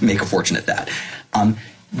make a fortune at that.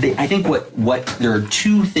 I think there are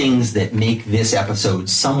two things that make this episode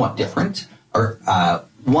somewhat different.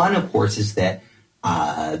 One, of course, is that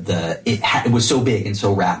it was so big and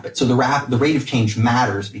so rapid. So the rate of change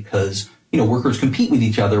matters because, workers compete with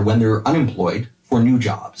each other when they're unemployed for new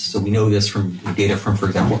jobs. So we know this from data from, for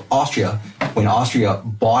example, Austria. When Austria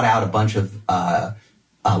bought out a bunch of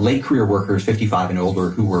late career workers, 55 and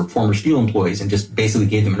older, who were former steel employees, and just basically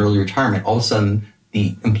gave them an early retirement, all of a sudden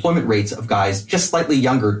the employment rates of guys just slightly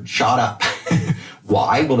younger shot up.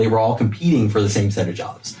 Why? Well, they were all competing for the same set of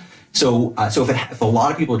jobs. So if a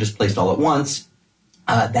lot of people are displaced all at once,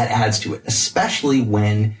 that adds to it, especially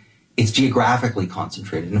when it's geographically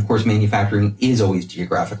concentrated. And of course, manufacturing is always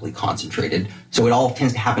geographically concentrated. So it all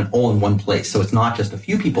tends to happen all in one place. So it's not just a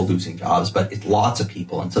few people losing jobs, but it's lots of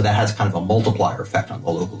people. And so that has kind of a multiplier effect on the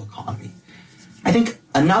local economy. I think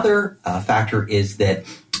another factor is that,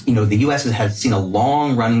 the U.S. has seen a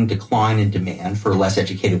long-running decline in demand for less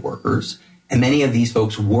educated workers. And many of these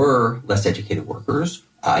folks were less educated workers,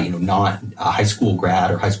 not a high school grad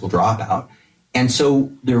or high school dropout. And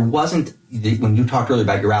so there wasn't, when you talked earlier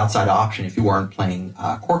about your outside option, if you weren't playing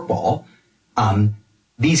corkball,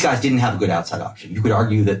 these guys didn't have a good outside option. You could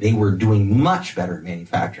argue that they were doing much better at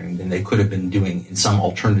manufacturing than they could have been doing in some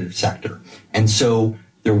alternative sector. And so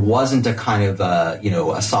there wasn't a kind of,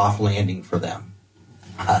 a soft landing for them.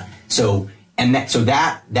 So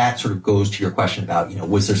that sort of goes to your question about,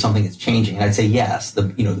 was there something that's changing? And I'd say yes.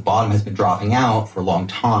 The bottom has been dropping out for a long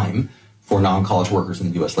time for non-college workers in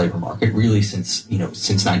the U.S. labor market, really since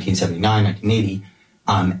 1979, 1980.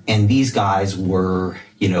 And these guys were,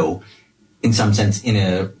 in some sense, in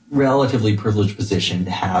a relatively privileged position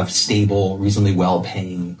to have stable, reasonably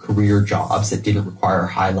well-paying career jobs that didn't require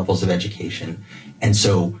high levels of education. And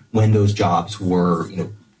so when those jobs were,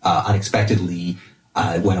 unexpectedly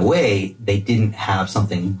went away, they didn't have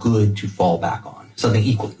something good to fall back on, something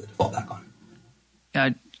equally good to fall back on.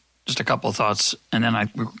 Yeah, just a couple of thoughts, and then I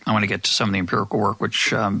want to get to some of the empirical work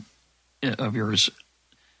which of yours.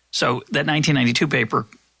 So that 1992 paper,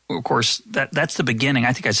 of course, that's the beginning.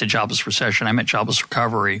 I think I said jobless recession. I meant jobless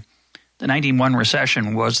recovery. The 91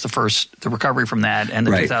 recession was the recovery from that, and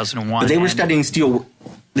the 2001. But they were studying steel.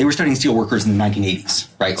 They were studying steel workers in the 1980s,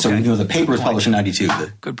 right? Okay. So the paper was published in 92.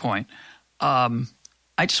 Good point. I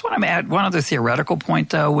just want to add one other theoretical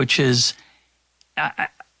point, though, which is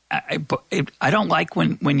I don't like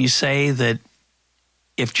when you say that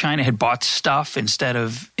if China had bought stuff instead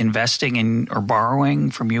of investing in or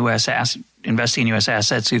borrowing from investing in U.S.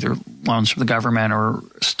 assets, either loans from the government or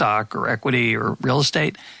stock or equity or real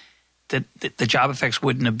estate, that the job effects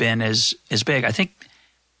wouldn't have been as big. I think,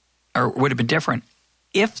 or would have been different.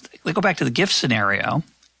 If we go back to the gift scenario,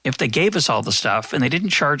 if they gave us all the stuff and they didn't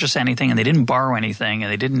charge us anything and they didn't borrow anything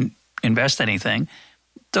and they didn't invest anything,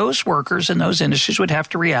 those workers in those industries would have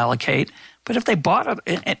to reallocate. But if they bought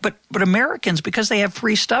but Americans, because they have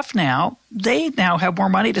free stuff now, they now have more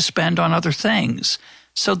money to spend on other things.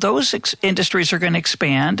 So those industries are going to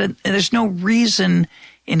expand, and there's no reason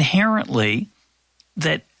inherently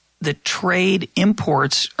that the trade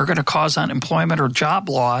imports are going to cause unemployment or job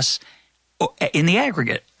loss in the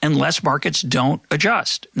aggregate unless markets don't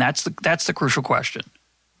adjust. And that's the crucial question.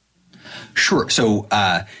 Sure. So,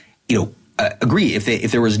 agree. If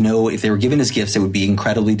they were given as gifts, it would be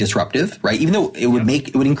incredibly disruptive, right? Even though it would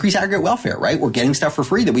increase aggregate welfare, right? We're getting stuff for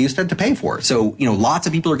free that we used to have to pay for. So, lots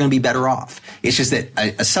of people are going to be better off. It's just that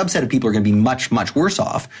a subset of people are going to be much, much worse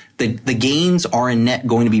off. The gains are in net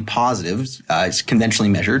going to be positive. It's conventionally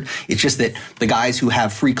measured. It's just that the guys who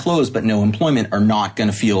have free clothes but no employment are not going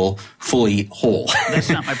to feel fully whole. That's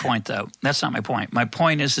not my point, though. That's not my point. My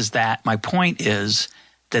point is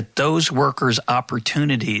that those workers'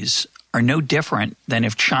 opportunities are no different than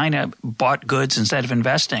if China bought goods instead of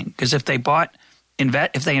investing. Because if they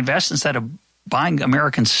invest instead of buying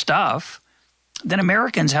American stuff, then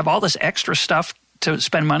Americans have all this extra stuff to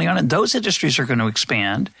spend money on, and those industries are going to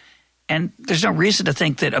expand. And there's no reason to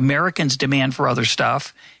think that Americans' demand for other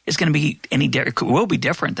stuff is going to be will be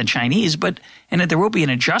different than Chinese, and there will be an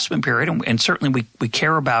adjustment period, and certainly we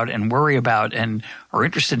care about and worry about and are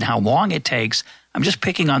interested in how long it takes. I'm just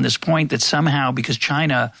picking on this point that somehow because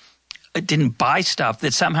China didn't buy stuff,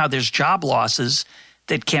 that somehow there's job losses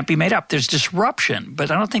that can't be made up. There's disruption,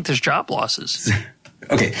 but I don't think there's job losses.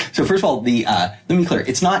 Okay, so first of all, let me be clear.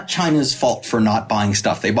 It's not China's fault for not buying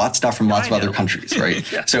stuff. They bought stuff from lots of other countries,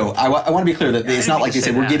 right? Yeah. So I want to be clear that it's not like they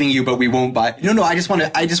said we're giving you, but we won't buy. No. I just want.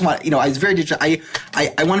 It's very.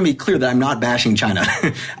 I want to be clear that I'm not bashing China,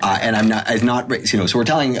 and I'm not. So we're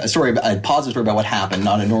telling a story, a positive story about what happened,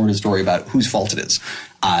 not a normative story about whose fault it is,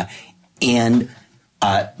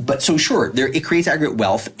 But so sure, it creates aggregate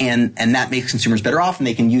wealth, and that makes consumers better off, and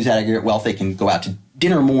they can use that aggregate wealth. They can go out to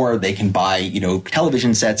dinner more. They can buy,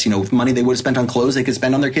 television sets. With money they would have spent on clothes, they could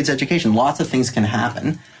spend on their kids' education. Lots of things can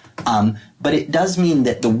happen, but it does mean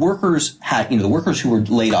that the workers the workers who were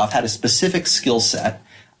laid off had a specific skill set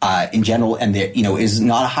in general, and is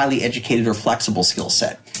not a highly educated or flexible skill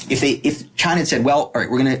set. If China had said, well, all right,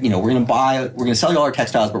 we're gonna sell you all our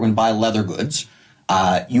textiles, but we're gonna buy leather goods.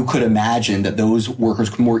 You could imagine that those workers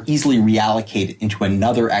could more easily reallocate it into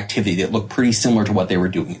another activity that looked pretty similar to what they were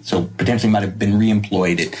doing. So potentially might have been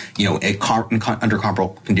reemployed under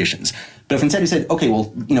comparable conditions. But if instead you said, okay, well,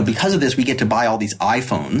 because of this, we get to buy all these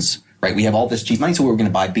iPhones, right? We have all this cheap money, so we're going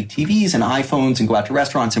to buy big TVs and iPhones and go out to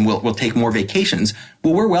restaurants and we'll take more vacations.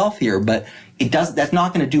 Well, we're wealthier, but that's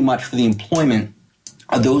not going to do much for the employment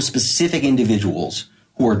of those specific individuals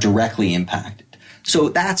who are directly impacted. So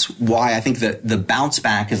that's why I think that the bounce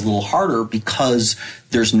back is a little harder, because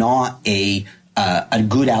there's not a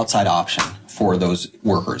good outside option for those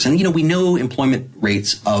workers. And, we know employment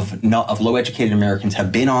rates of low educated Americans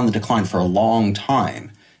have been on the decline for a long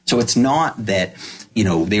time. So it's not that,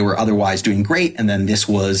 they were otherwise doing great and then this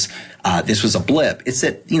was a blip. It's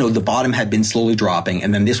that, the bottom had been slowly dropping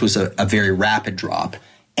and then this was a very rapid drop.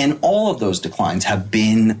 And all of those declines have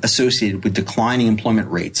been associated with declining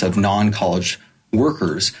employment rates of non-college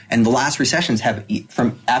workers, and the last recessions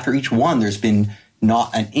from after each one, there's been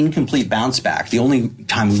not an incomplete bounce back. The only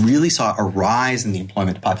time we really saw a rise in the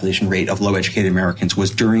employment to population rate of low educated Americans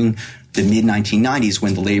was during the mid-1990s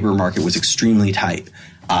when the labor market was extremely tight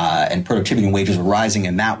and productivity and wages were rising,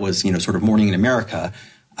 and that was, sort of morning in America.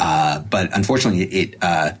 But unfortunately, it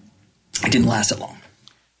didn't last that long.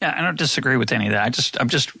 Yeah, I don't disagree with any of that. I'm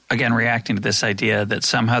just again reacting to this idea that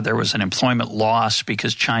somehow there was an employment loss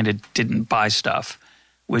because China didn't buy stuff,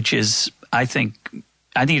 which is, I think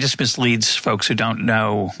it just misleads folks who don't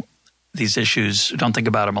know these issues, who don't think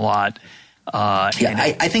about them a lot.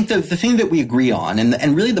 I think the thing that we agree on,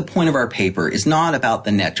 and really the point of our paper, is not about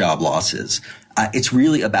the net job losses. It's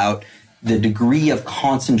really about the degree of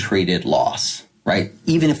concentrated loss, right?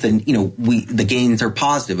 Even if the gains are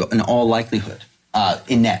positive in all likelihood.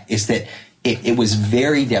 In net is that it was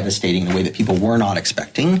very devastating the way that people were not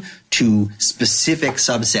expecting to specific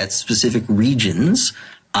subsets, specific regions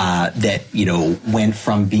that went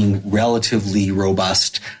from being relatively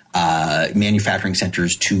robust manufacturing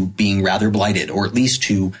centers to being rather blighted, or at least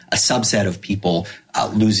to a subset of people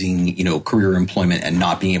losing career employment and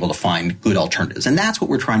not being able to find good alternatives. And that's what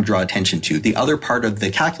we're trying to draw attention to. The other part of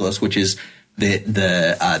the calculus, which is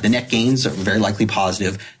the net gains are very likely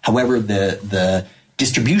positive. However, the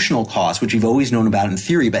distributional costs, which we've always known about in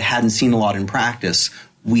theory but hadn't seen a lot in practice,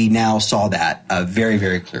 we now saw that very,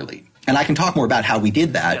 very clearly. And I can talk more about how we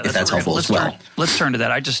did that if that's helpful as well. Let's turn to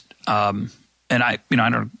that. I just I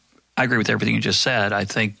agree with everything you just said. I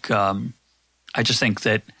just think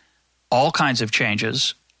that all kinds of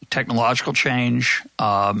changes, technological change,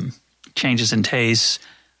 changes in tastes.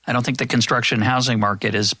 I don't think the construction and housing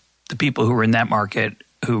market is the people who were in that market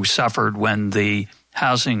who suffered when the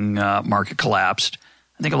housing market collapsed.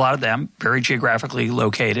 I think a lot of them, very geographically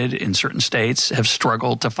located in certain states, have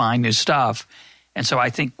struggled to find new stuff. And so I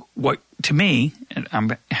think to me, and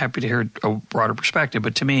I'm happy to hear a broader perspective,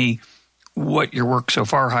 but to me, what your work so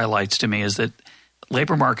far highlights to me is that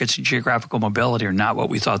labor markets and geographical mobility are not what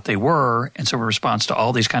we thought they were. And so in response to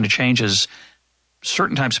all these kind of changes,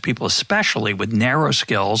 certain types of people, especially with narrow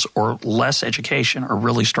skills or less education, are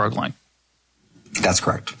really struggling. That's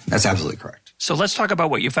correct. That's absolutely correct. So let's talk about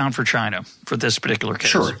what you found for China for this particular case.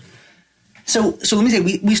 Sure. So let me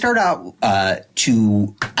say we start out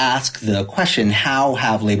to ask the question, how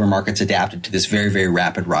have labor markets adapted to this very, very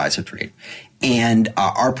rapid rise of trade? And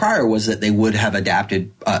our prior was that they would have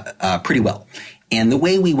adapted pretty well. And the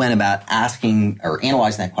way we went about asking or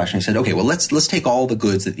analyzing that question, we said, okay, well, let's take all the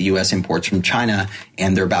goods that the U.S. imports from China,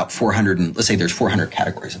 and there are about 400, and let's say there's 400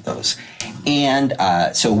 categories of those. And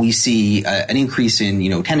so we see an increase in,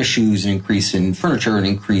 tennis shoes, an increase in furniture, an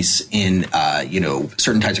increase in,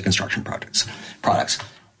 certain types of construction products.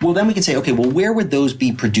 Well, then we can say, okay, well, where would those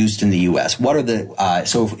be produced in the U.S.? What are the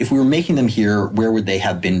so if we were making them here, where would they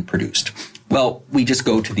have been produced? Well, we just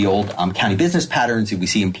go to the old county business patterns. We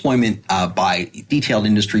see employment by detailed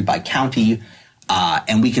industry, by county,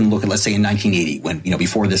 and we can look at, let's say, in 1980, when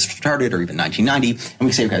before this started, or even 1990, and we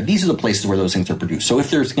can say, okay, these are the places where those things are produced. So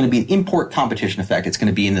if there's going to be an import competition effect, it's going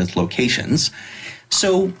to be in those locations.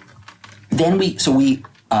 So then we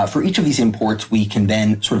for each of these imports, we can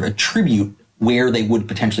then sort of attribute where they would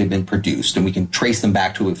potentially have been produced, and we can trace them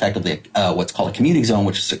back to effectively what's called a commuting zone,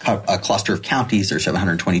 which is a cluster of counties. There's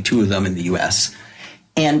 722 of them in the U.S.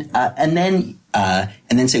 And then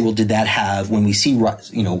say, well, did that have, when we see,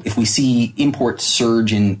 if we see imports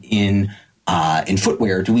surge in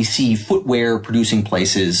footwear, do we see footwear producing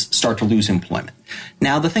places start to lose employment?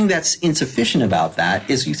 Now, the thing that's insufficient about that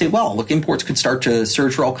is you say, well, look, imports could start to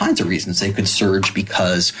surge for all kinds of reasons. They could surge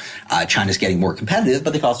because China's getting more competitive,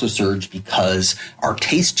 but they could also surge because our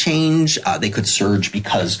tastes change. They could surge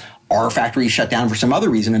because our factories shut down for some other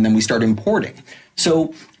reason, and then we start importing.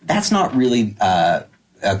 So that's not really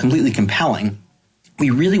completely compelling. We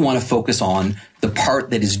really want to focus on the part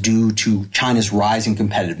that is due to China's rising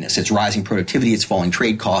competitiveness, its rising productivity, its falling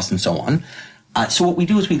trade costs, and so on. So what we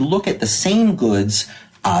do is we look at the same goods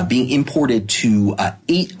being imported to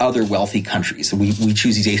 8 other wealthy countries. So we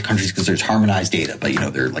choose these 8 countries because there's harmonized data, but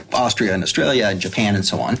they're like Austria and Australia and Japan and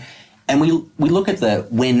so on. And we look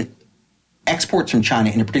at when exports from China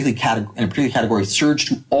in a particular category surge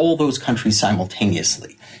to all those countries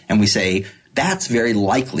simultaneously, and we say that's very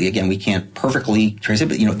likely. Again, we can't perfectly trace it,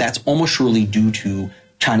 but that's almost surely due to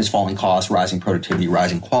China's falling costs, rising productivity,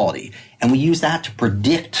 rising quality, and we use that to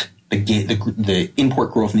predict the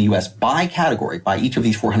import growth in the U.S. by category, by each of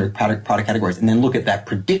these 400 product categories, and then look at that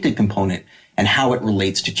predicted component and how it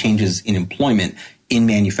relates to changes in employment in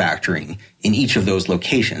manufacturing in each of those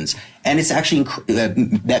locations. And it's actually,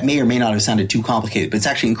 that may or may not have sounded too complicated, but it's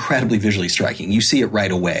actually incredibly visually striking. You see it right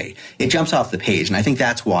away. It jumps off the page. And I think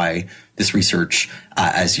that's why this research,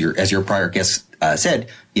 as your prior guest said,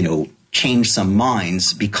 changed some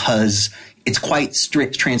minds, because it's quite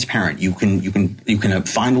transparent. You can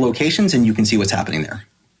find the locations and you can see what's happening there.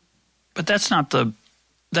 But that's not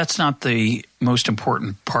the most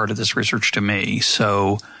important part of this research to me.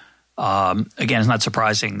 So again, it's not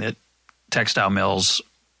surprising that textile mills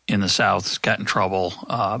in the South got in trouble.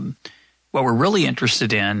 What we're really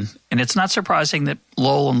interested in, and it's not surprising that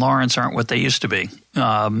Lowell and Lawrence aren't what they used to be,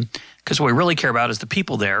 because what we really care about is the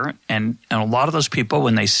people there. And a lot of those people,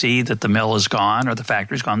 when they see that the mill is gone or the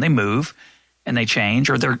factory's gone, they move and they change.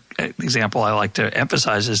 Or the example I like to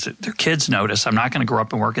emphasize is that their kids notice, I'm not going to grow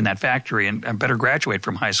up and work in that factory, and I better graduate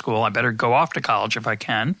from high school. I better go off to college if I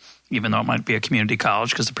can, even though it might be a community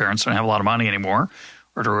college because the parents don't have a lot of money anymore,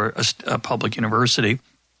 or to a public university.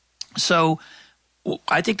 So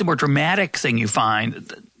I think the more dramatic thing you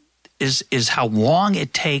find is how long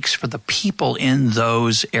it takes for the people in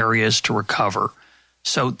those areas to recover.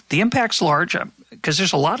 So the impact's large because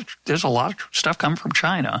there's a lot of stuff coming from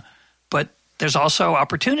China, but there's also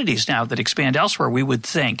opportunities now that expand elsewhere, we would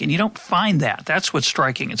think, and you don't find that. That's what's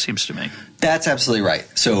striking, it seems to me. That's absolutely right.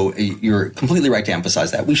 So you're completely right to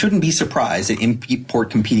emphasize that. We shouldn't be surprised that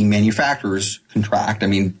import competing manufacturers contract. I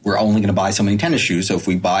mean, we're only going to buy so many tennis shoes, so if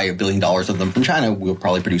we buy $1 billion of them from China, we'll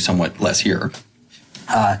probably produce somewhat less here.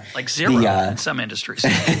 Like zero in some industries.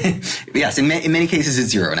 Yes, in many cases it's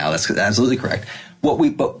zero now. That's absolutely correct. What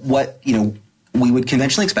we would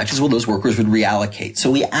conventionally expect is, well, those workers would reallocate.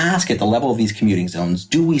 So we ask at the level of these commuting zones,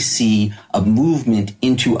 do we see a movement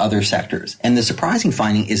into other sectors? And the surprising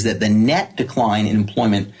finding is that the net decline in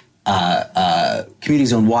employment commuting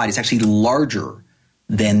zone wide is actually larger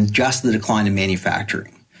than just the decline in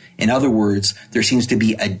manufacturing. In other words, there seems to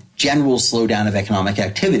be a general slowdown of economic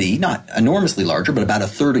activity, not enormously larger, but about a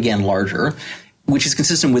third again larger, which is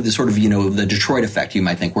consistent with the sort of, the Detroit effect, you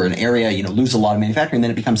might think, where an area, loses a lot of manufacturing, and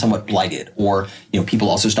then it becomes somewhat blighted. Or, people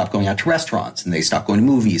also stop going out to restaurants and they stop going to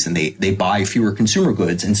movies and they buy fewer consumer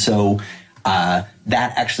goods. And so that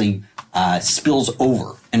actually spills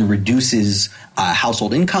over and reduces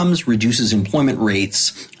household incomes, reduces employment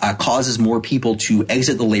rates, causes more people to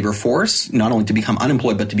exit the labor force, not only to become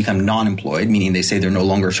unemployed, but to become non-employed, meaning they say they're no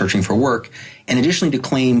longer searching for work, and additionally to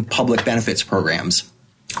claim public benefits programs.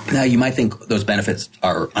 Now, you might think those benefits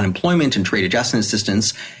are unemployment and trade adjustment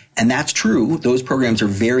assistance, and that's true. Those programs are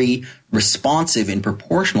very responsive in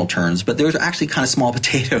proportional terms, but those are actually kind of small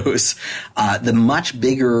potatoes. The much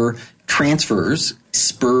bigger transfers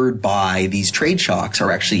spurred by these trade shocks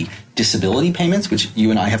are actually disability payments, which you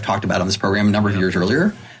and I have talked about on this program a number of years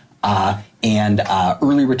earlier, and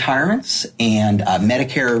early retirements, and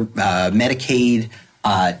Medicare, Medicaid,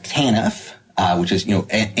 TANF, which is,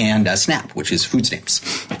 and SNAP, which is food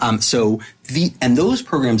stamps. And those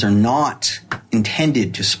programs are not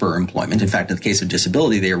intended to spur employment. In fact, in the case of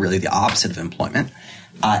disability, they are really the opposite of employment.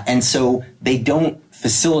 And so they don't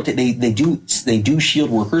facilitate, they do shield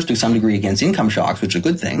workers to some degree against income shocks, which is a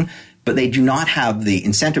good thing, but they do not have the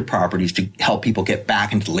incentive properties to help people get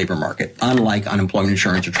back into the labor market, unlike unemployment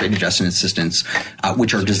insurance or trade adjustment assistance,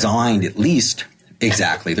 which are designed at least.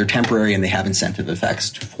 Exactly. They're temporary and they have incentive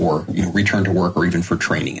effects for return to work or even for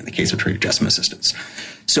training in the case of trade adjustment assistance.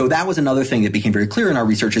 So that was another thing that became very clear in our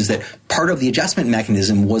research, is that part of the adjustment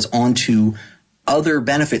mechanism was onto other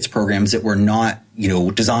benefits programs that were not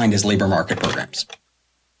designed as labor market programs.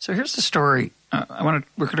 So here's the story. We're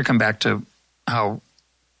going to come back to how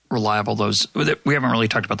reliable those. We haven't really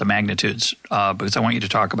talked about the magnitudes because I want you to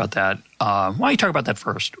talk about that. Why don't you talk about that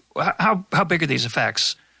first? How big are these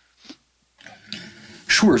effects?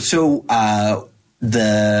 Sure. So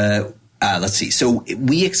let's see. So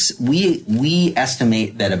we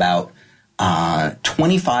estimate that about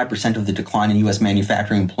 25% of the decline in U.S.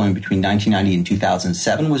 manufacturing employment between 1990 and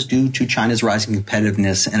 2007 was due to China's rising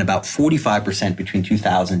competitiveness, and about 45% between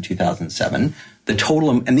 2000 and 2007. The total,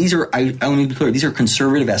 and these are, I want to be clear, these are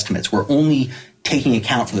conservative estimates. We're only taking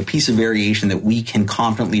account for the piece of variation that we can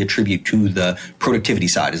confidently attribute to the productivity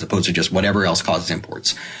side, as opposed to just whatever else causes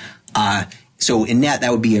imports. So in net,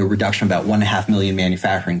 that would be a reduction of about 1.5 million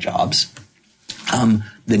manufacturing jobs.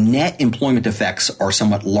 The net employment effects are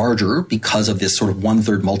somewhat larger because of this sort of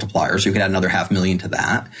 1/3 multiplier, so you could add another 500,000 to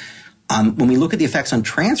that. When we look at the effects on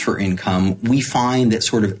transfer income, we find that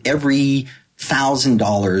sort of every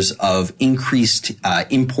 $1,000 of increased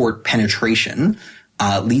import penetration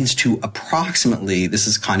leads to approximately, this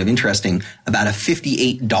is kind of interesting, about a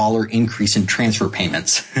 $58 increase in transfer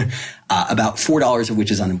payments. About $4 of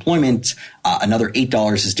which is unemployment, another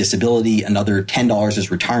 $8 is disability, another $10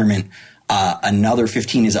 is retirement, another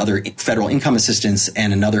 $15 is other federal income assistance,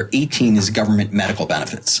 and another $18 is government medical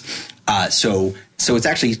benefits. So it's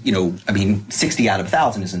actually, 60 out of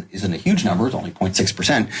 1,000 isn't a huge number. It's only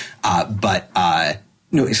 0.6%. But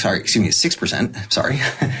No, sorry, excuse me, 6%. Sorry,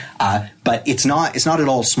 but it's not at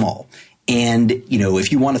all small. And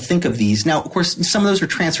if you want to think of these now, of course, some of those are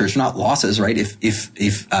transfers, not losses, right?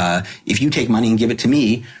 If you take money and give it to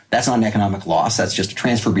me, that's not an economic loss. That's just a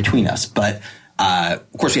transfer between us. But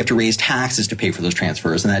of course, we have to raise taxes to pay for those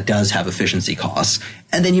transfers, and that does have efficiency costs.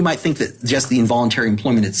 And then you might think that just the involuntary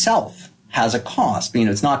employment itself has a cost.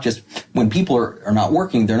 It's not just when people are not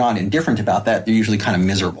working, they're not indifferent about that. They're usually kind of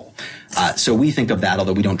miserable. So we think of that,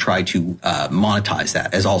 although we don't try to monetize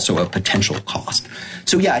that, as also a potential cost.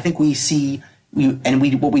 So yeah, I think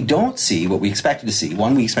what we don't see, what we expected to see,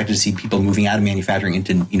 we expected to see people moving out of manufacturing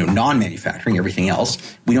into non-manufacturing, everything else.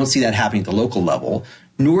 We don't see that happening at the local level,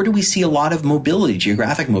 nor do we see a lot of mobility,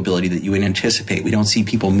 geographic mobility that you would anticipate. We don't see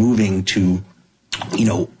people moving to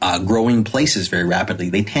growing places very rapidly.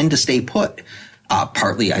 They tend to stay put.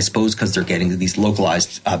 Partly, I suppose, because they're getting these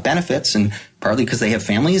localized benefits, and partly because they have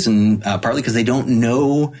families, and partly because they don't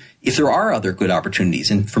know if there are other good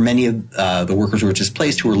opportunities. And for many of the workers who are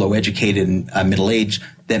displaced, who are low educated and middle-aged,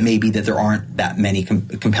 that may be that there aren't that many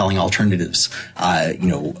compelling alternatives,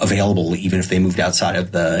 available, even if they moved outside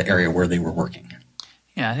of the area where they were working.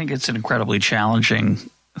 Yeah, I think it's an incredibly challenging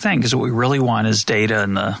thing, because what we really want is data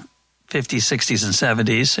in the 50s, 60s, and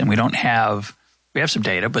 70s, and we have some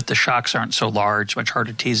data, but the shocks aren't so large, much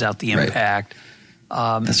harder to tease out the impact.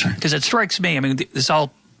 That's right. Because it strikes me, this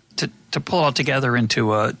all, to pull it all together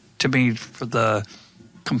into to me, for the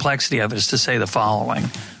complexity of it, is to say the following.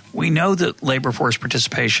 We know that labor force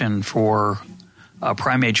participation for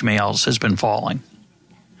prime age males has been falling.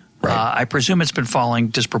 Right. I presume it's been falling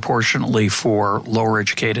disproportionately for lower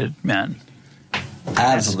educated men.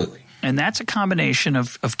 Absolutely. And that's a combination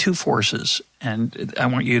of two forces. And I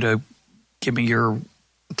want you to give me your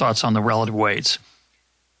thoughts on the relative weights.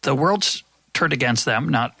 The world's turned against them,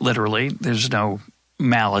 not literally. There's no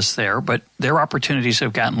malice there, but their opportunities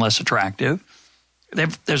have gotten less attractive.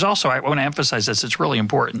 There's also, I want to emphasize this, it's really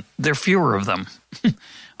important, there are fewer of them.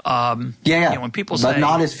 When people say, but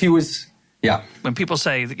not as few as, when people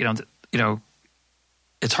say that,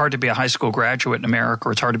 it's hard to be a high school graduate in America,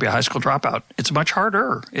 or it's hard to be a high school dropout. It's much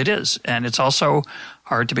harder. It is. And it's also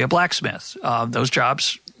hard to be a blacksmith. Those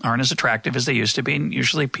jobs aren't as attractive as they used to be, and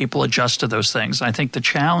usually people adjust to those things. And I think the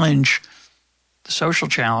challenge, the social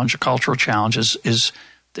challenge, the cultural challenge is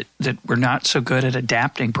that we're not so good at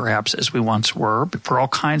adapting perhaps as we once were, but for all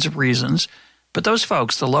kinds of reasons. But those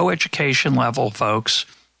folks, the low education level folks,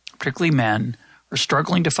 particularly men, are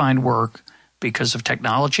struggling to find work because of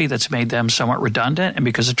technology that's made them somewhat redundant, and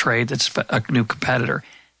because of trade that's a new competitor.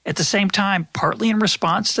 At the same time, partly in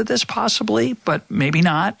response to this possibly, but maybe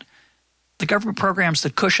not, the government programs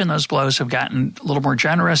that cushion those blows have gotten a little more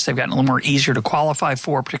generous. They've gotten a little more easier to qualify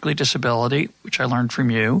for, particularly disability, which I learned from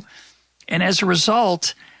you. And as a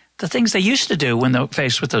result, the things they used to do when they're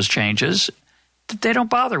faced with those changes, they don't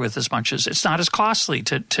bother with as much. As it's not as costly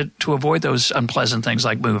to avoid those unpleasant things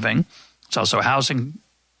like moving. It's also housing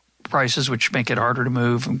prices, which make it harder to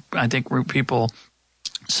move, I think, people.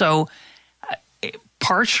 So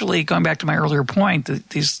partially, going back to my earlier point,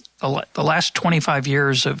 the last 25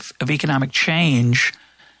 years of economic change,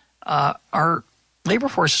 our labor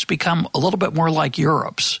force has become a little bit more like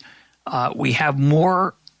Europe's. We have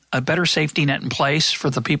a better safety net in place for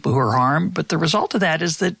the people who are harmed, but the result of that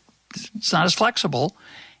is that it's not as flexible,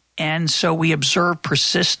 and so we observe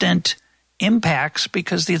persistent impacts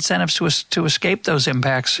because the incentives to escape those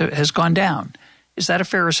impacts has gone down. Is that a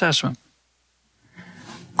fair assessment?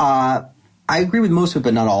 I agree with most of it,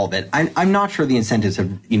 but not all of it. I'm not sure the incentives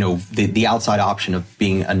have, the outside option of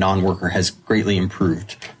being a non-worker has greatly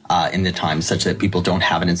improved in the time, such that people don't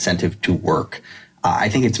have an incentive to work. I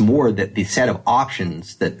think it's more that the set of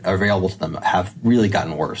options that are available to them have really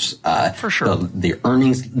gotten worse. For sure. The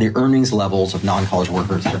earnings levels of non-college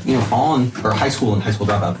workers have fallen, or high school and high school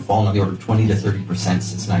dropout have fallen on the order of 20 to 30%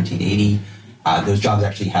 since 1980. Those jobs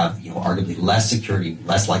actually have arguably less security,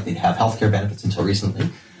 less likely to have healthcare benefits until recently.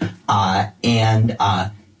 And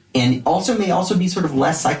also may also be sort of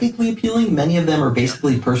less psychically appealing. Many of them are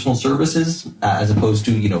basically personal services as opposed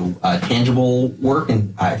to, tangible work.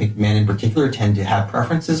 And I think men in particular tend to have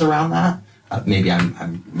preferences around that. Maybe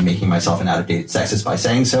I'm making myself an out-of-date sexist by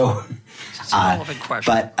saying so. It's a relevant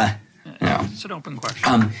question. But, it's an open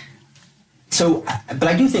question. But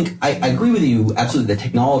I do think, I agree with you absolutely that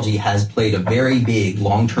technology has played a very big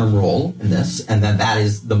long-term role in this, and that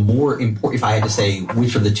is the more important. If I had to say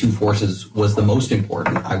which of the two forces was the most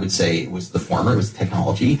important, I would say it was the former, it was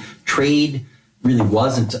technology. Trade really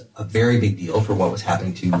wasn't a very big deal for what was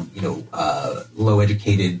happening to,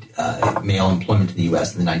 low-educated male employment in the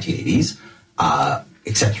U.S. in the 1980s,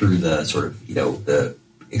 except through the sort of, the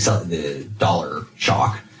the dollar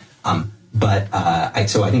shock.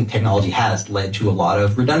 So I think technology has led to a lot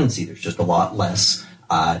of redundancy. There's just a lot less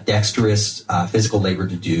dexterous physical labor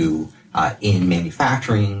to do in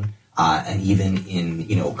manufacturing and even in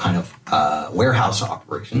warehouse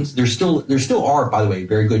operations. There still are, by the way,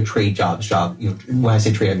 very good trade jobs. When I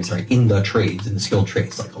say trade, I mean in the trades, in the skilled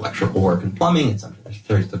trades like electrical work and plumbing, and some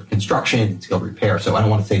areas of construction and skilled repair. So I don't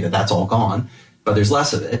want to say that that's all gone, but there's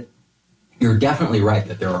less of it. You're definitely right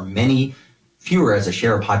that there are many fewer as a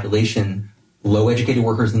share of population low educated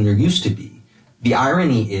workers than there used to be. The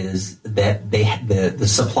irony is that the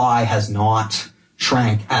supply has not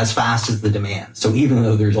shrank as fast as the demand. So even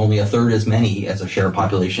though there's only a third as many as a share of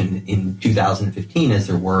population in 2015 as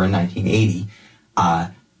there were in 1980,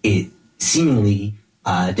 it seemingly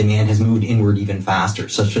demand has moved inward even faster,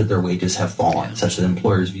 such that their wages have fallen, such that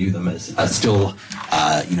employers view them as still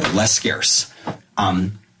less scarce.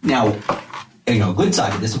 Now, a good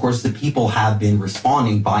side of this, of course, is that people have been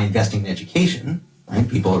responding by investing in education. Right?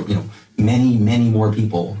 People, many more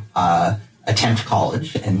people attempt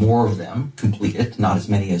college, and more of them complete it. Not as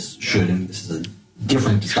many as should, and this is a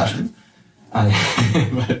different discussion.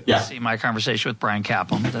 But, yeah. See my conversation with Brian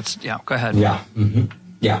Kaplan. Go ahead. Yeah. Mm-hmm.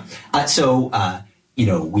 Yeah.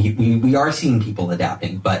 We are seeing people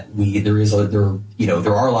adapting, but there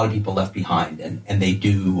are a lot of people left behind, and they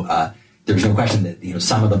do. There's no question that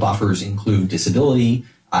some of the buffers include disability.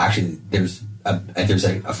 Actually, there's a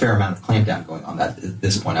fair amount of clampdown going on that at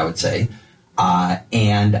this point, I would say,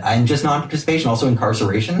 and just non-participation, also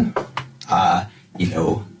incarceration. So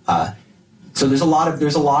there's a lot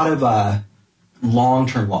of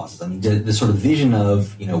long-term losses. I mean, the sort of vision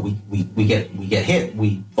of we get hit,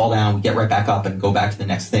 we fall down, we get right back up, and go back to the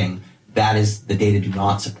next thing. That is, the data do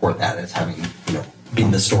not support that as having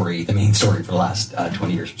been the main story for the last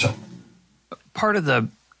 20 years or so. Part of the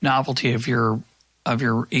novelty of your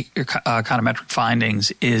econometric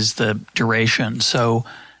findings is the duration. So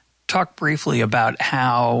talk briefly about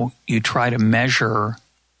how you try to measure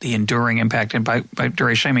the enduring impact. And by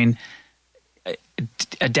duration, I mean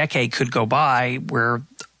a decade could go by where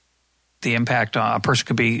the impact on a person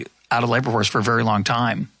could be out of the labor force for a very long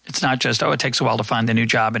time. It's not just, it takes a while to find a new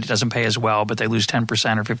job and it doesn't pay as well, but they lose 10%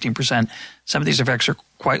 or 15%. Some of these effects are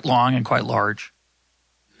quite long and quite large.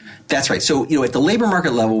 That's right. So, at the labor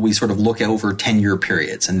market level, we sort of look at over 10-year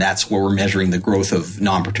periods, and that's where we're measuring the growth of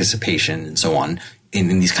non-participation and so on in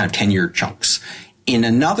these kind of 10-year chunks. In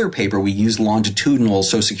another paper, we used longitudinal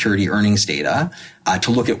Social Security earnings data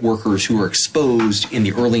to look at workers who were exposed in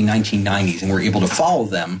the early 1990s, and we're able to follow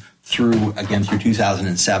them through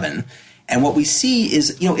 2007. And what we see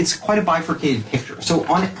is, it's quite a bifurcated picture. So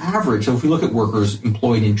on average, if we look at workers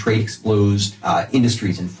employed in trade-exposed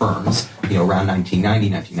industries and firms, around 1990,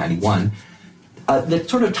 1991, the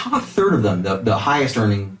sort of top third of them, the highest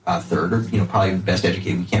earning third, or probably the best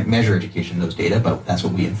educated, we can't measure education in those data, but that's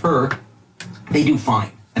what we infer, they do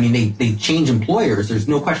fine. I mean, they change employers. There's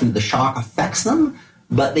no question that the shock affects them,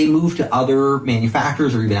 but they move to other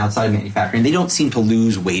manufacturers or even outside of manufacturing. They don't seem to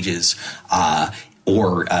lose wages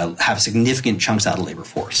or have significant chunks out of the labor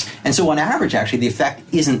force. And so on average, actually, the effect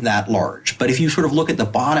isn't that large. But if you sort of look at the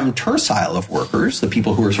bottom tercile of workers, the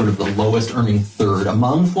people who are sort of the lowest earning third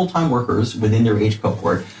among full-time workers within their age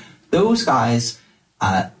cohort, those guys,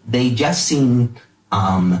 they just seem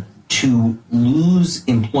to lose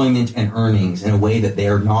employment and earnings in a way that they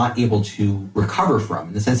are not able to recover from,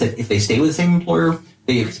 in the sense that if they stay with the same employer,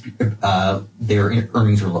 their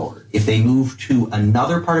earnings are lower. If they move to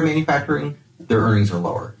another part of manufacturing, their earnings are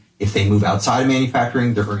lower. If they move outside of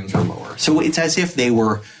manufacturing, their earnings are lower. So it's as if they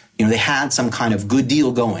were, they had some kind of good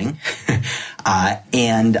deal going,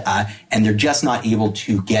 and they're just not able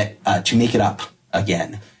to get to make it up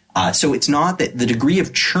again. So it's not that the degree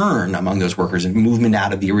of churn among those workers and movement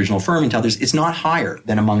out of the original firm into others is not higher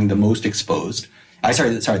than among the most exposed.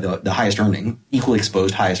 The highest earning, equally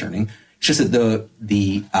exposed, highest earning. It's just that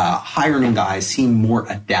the high earning guys seem more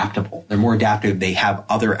adaptable. They're more adaptive. They have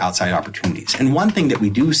other outside opportunities. And one thing that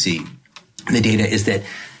we do see in the data is that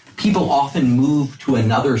people often move to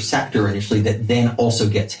another sector initially that then also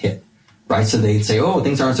gets hit. Right? So they'd say,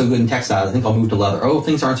 things aren't so good in textiles, I think I'll move to leather. Oh,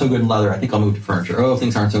 things aren't so good in leather, I think I'll move to furniture. Oh,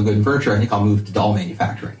 things aren't so good in furniture, I think I'll move to doll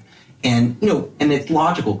manufacturing. And, and it's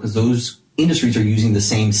logical because those industries are using the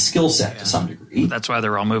same skill set to some degree. That's why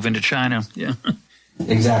they're all moving to China. Yeah.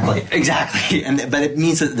 Exactly. But it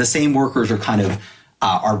means that the same workers are kind of,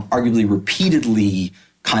 are arguably repeatedly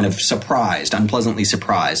kind of unpleasantly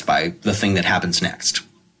surprised by the thing that happens next.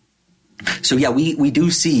 So yeah, we do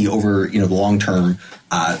see over the long term.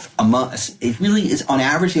 It really is on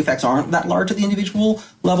average the effects aren't that large at the individual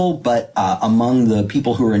level, but among the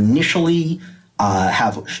people who are initially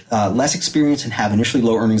have less experience and have initially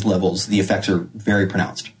low earnings levels, the effects are very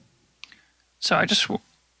pronounced. So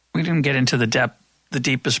we didn't get into the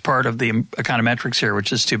deepest part of the econometrics here,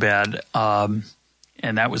 which is too bad.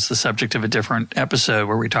 And that was the subject of a different episode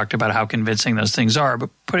where we talked about how convincing those things are. But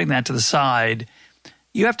putting that to the side,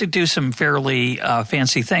 you have to do some fairly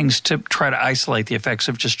fancy things to try to isolate the effects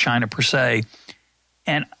of just China per se.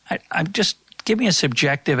 And I'm just give me a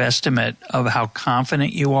subjective estimate of how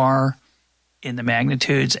confident you are in the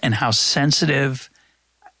magnitudes and how sensitive.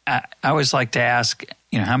 I always like to ask,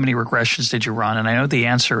 how many regressions did you run? And I know the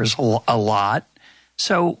answer is a lot.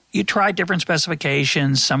 So you tried different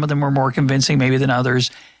specifications. Some of them were more convincing maybe than others.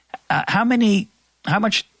 How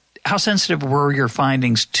sensitive were your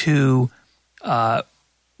findings to the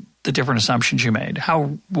different assumptions you made?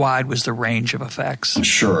 How wide was the range of effects?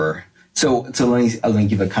 Sure. So let me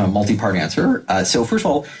give a kind of multi-part answer. So first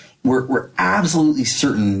of all, we're absolutely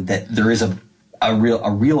certain that there is a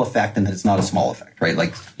real effect and that it's not a small effect, right?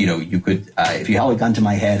 Like, you could, if you held a gun to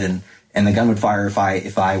my head and the gun would fire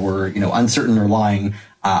if I were, uncertain or lying,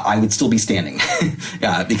 I would still be standing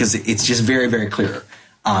because it's just very, very clear.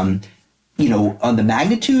 On the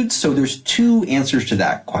magnitude, so there's two answers to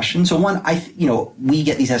that question. So one, we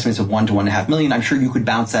get these estimates of 1 to 1.5 million. I'm sure you could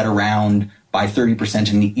bounce that around by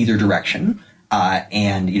 30% in either direction.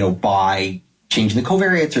 And by changing the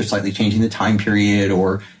covariates or slightly changing the time period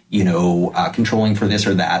or, controlling for this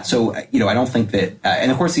or that. So, I don't think that,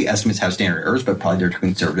 and of course the estimates have standard errors, but probably they're too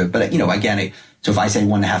conservative. But, again, so if I say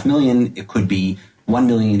 1.5 million, it could be 1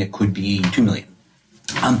 million, it could be 2 million.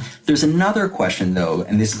 There's another question though,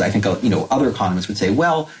 and this is, I think, other economists would say,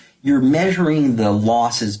 well, you're measuring the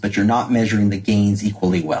losses, but you're not measuring the gains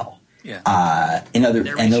equally well. Yeah. In other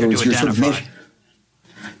words, you're sort of measuring.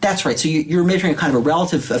 That's right. So you're measuring kind of a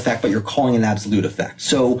relative effect, but you're calling it an absolute effect.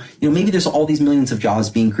 So, maybe there's all these millions of jobs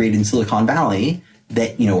being created in Silicon Valley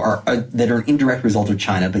that, are an indirect result of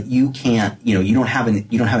China, but you can't, you don't have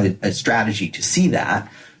a strategy to see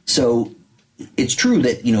that. So it's true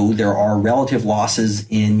that, there are relative losses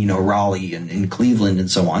in, Raleigh and in Cleveland and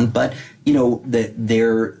so on, but, that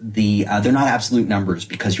they're not absolute numbers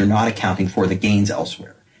because you're not accounting for the gains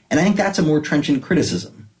elsewhere. And I think that's a more trenchant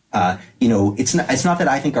criticism. It's not that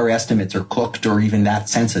I think our estimates are cooked or even that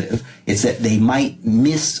sensitive. It's that they might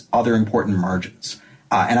miss other important margins.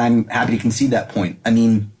 And I'm happy to concede that point. I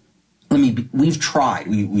mean, we've tried.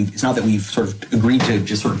 It's not that we've sort of agreed to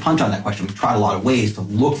just sort of punt on that question. We've tried a lot of ways to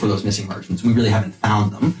look for those missing margins. We really haven't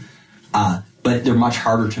found them. But they're much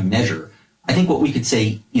harder to measure. I think what we could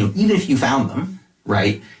say, even if you found them,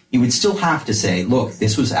 right, you would still have to say, look,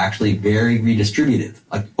 this was actually very redistributive.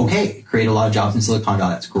 Like, okay, create a lot of jobs in Silicon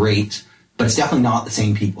Valley, that's great, but it's definitely not the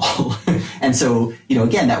same people. And so,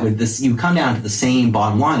 again, you come down to the same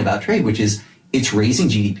bottom line about trade, which is it's raising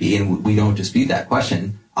GDP, and we don't dispute that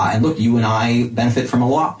question. And look, you and I benefit from a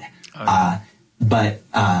lot. Okay. But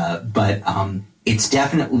it's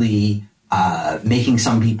definitely making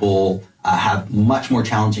some people have much more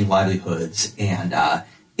challenging livelihoods, and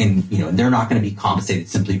they're not going to be compensated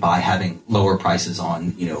simply by having lower prices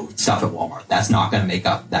on, stuff at Walmart. That's not going to make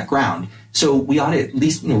up that ground. So we ought to at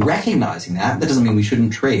least, recognizing that. That doesn't mean we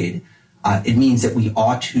shouldn't trade. It means that we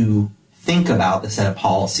ought to think about the set of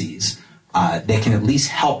policies that can at least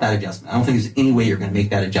help that adjustment. I don't think there's any way you're going to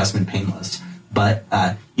make that adjustment painless, but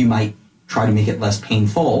you might try to make it less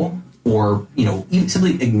painful, or, even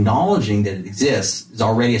simply acknowledging that it exists is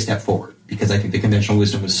already a step forward, because I think the conventional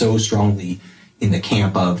wisdom was so strongly in the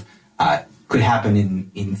camp of could happen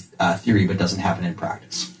in theory but doesn't happen in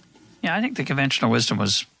practice. Yeah, I think the conventional wisdom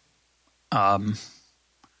was,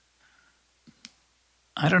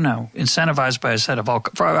 incentivized by a set of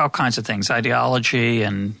for all kinds of things, ideology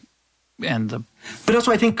and the. But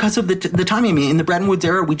also, I think because of the timing. I mean, in the Bretton Woods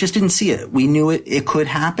era, we just didn't see it. We knew it could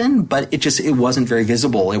happen, but it wasn't very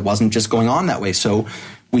visible. It wasn't just going on that way. So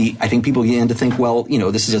I think people began to think, well,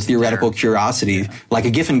 this is a theoretical curiosity, like a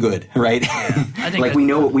Giffen good, right? I think like we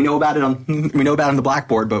know about it on the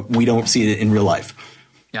blackboard, but we don't see it in real life.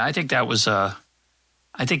 Yeah, I think that was I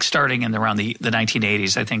think starting in around the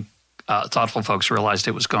 1980s, I think thoughtful folks realized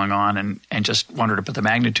it was going on and just wondered about the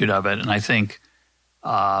magnitude of it. And I think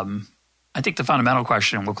the fundamental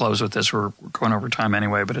question, and we'll close with this, we're going over time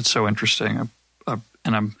anyway, but it's so interesting,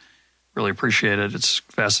 and I'm really appreciate it. It's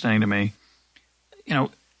fascinating to me.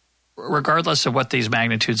 Regardless of what these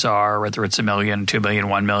magnitudes are, whether it's 1 million, 2 million,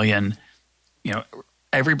 1 million,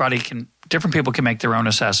 different people can make their own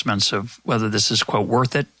assessments of whether this is, quote,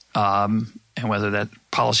 worth it, and whether that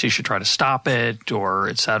policy should try to stop it, or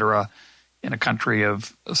et cetera. In a country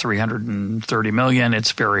of 330 million,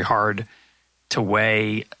 it's very hard to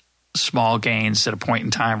weigh small gains at a point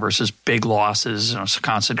in time versus big losses in a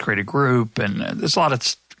concentrated group. And there's a lot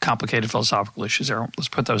of complicated philosophical issues there. Let's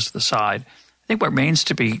put those to the side. I think what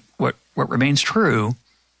remains true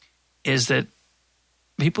is that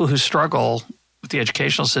people who struggle with the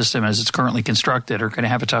educational system as it's currently constructed are going to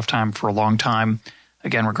have a tough time for a long time,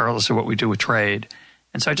 again, regardless of what we do with trade.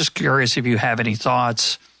 And so I'm just curious if you have any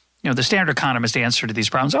thoughts. The standard economist answer to these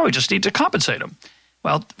problems, we just need to compensate them.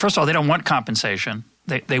 Well, first of all, they don't want compensation.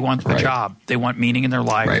 They want a job. They want meaning in their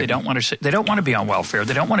life. Right. They don't want to be on welfare.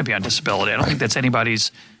 They don't want to be on disability. I don't think that's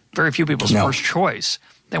very few people's first choice.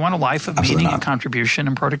 They want a life of meaning and contribution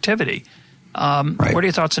and productivity. What are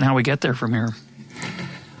your thoughts on how we get there from here?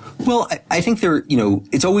 Well, I think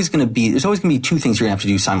there's always going to be two things you're going to have to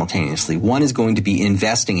do simultaneously. One is going to be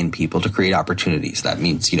investing in people to create opportunities. That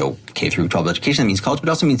means, K through 12 education. That means college, but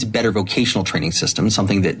it also means better vocational training systems,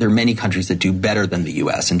 something that there are many countries that do better than the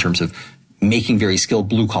U.S. in terms of making very skilled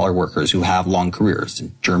blue-collar workers who have long careers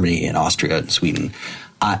in Germany and Austria and Sweden.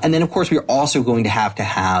 And then, of course, we're also going to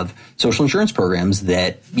have social insurance programs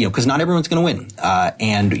that, because not everyone's going to win.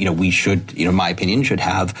 And we should, in my opinion, should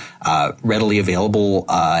have readily available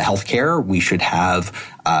health care. We should have,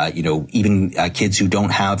 even kids who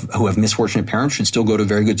have misfortunate parents should still go to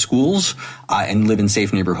very good schools and live in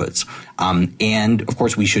safe neighborhoods. And, of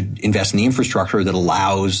course, we should invest in the infrastructure that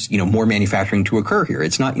allows, more manufacturing to occur here.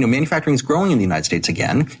 It's not, manufacturing is growing in the United States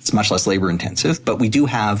again. It's much less labor intensive, but we do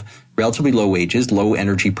have relatively low wages, low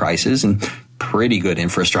energy prices, and pretty good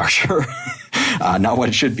infrastructure. Not what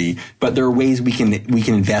it should be, but there are ways we can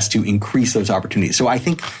invest to increase those opportunities. So I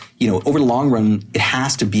think, over the long run, it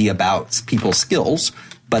has to be about people's skills,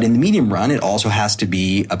 but in the medium run, it also has to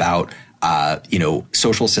be about,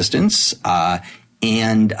 social assistance,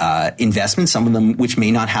 and investments, some of them which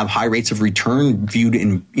may not have high rates of return viewed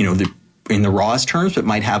in, in the rawest terms, but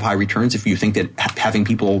might have high returns if you think that having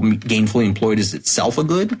people gainfully employed is itself a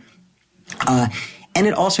good. And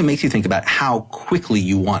it also makes you think about how quickly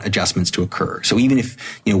you want adjustments to occur. So even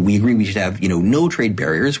if, we agree we should have, no trade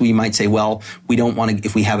barriers, we might say, well, we don't want to,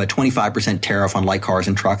 if we have a 25% tariff on light cars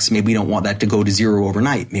and trucks, maybe we don't want that to go to zero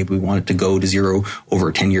overnight. Maybe we want it to go to zero over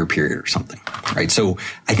a 10-year period or something, right? So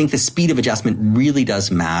I think the speed of adjustment really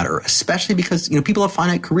does matter, especially because, people have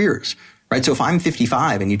finite careers, right? So if I'm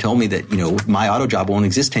 55 and you tell me that, my auto job won't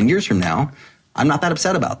exist 10 years from now, I'm not that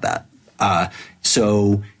upset about that.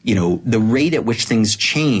 So, the rate at which things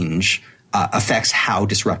change affects how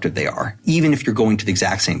disruptive they are, even if you're going to the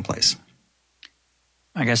exact same place.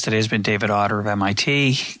 My guest today has been David Autor of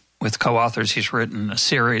MIT. With co-authors, he's written a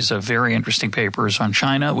series of very interesting papers on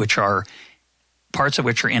China, parts of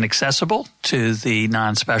which are inaccessible to the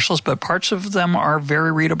non-specialists, but parts of them are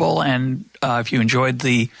very readable. And if you enjoyed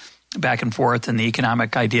the back and forth and the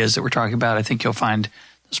economic ideas that we're talking about, I think you'll find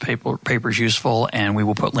those papers useful, and we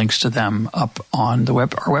will put links to them up on our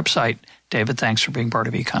website. David, thanks for being part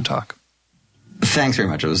of EconTalk. Thanks very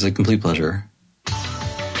much. It was a complete pleasure.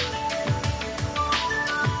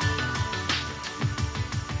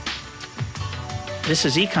 This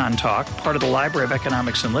is EconTalk, part of the Library of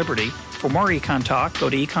Economics and Liberty. For more EconTalk, go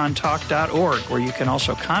to econtalk.org, where you can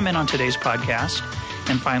also comment on today's podcast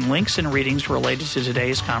and find links and readings related to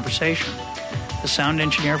today's conversation. The sound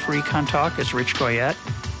engineer for EconTalk is Rich Goyette.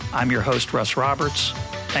 I'm your host, Russ Roberts.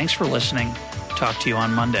 Thanks for listening. Talk to you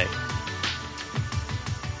on Monday.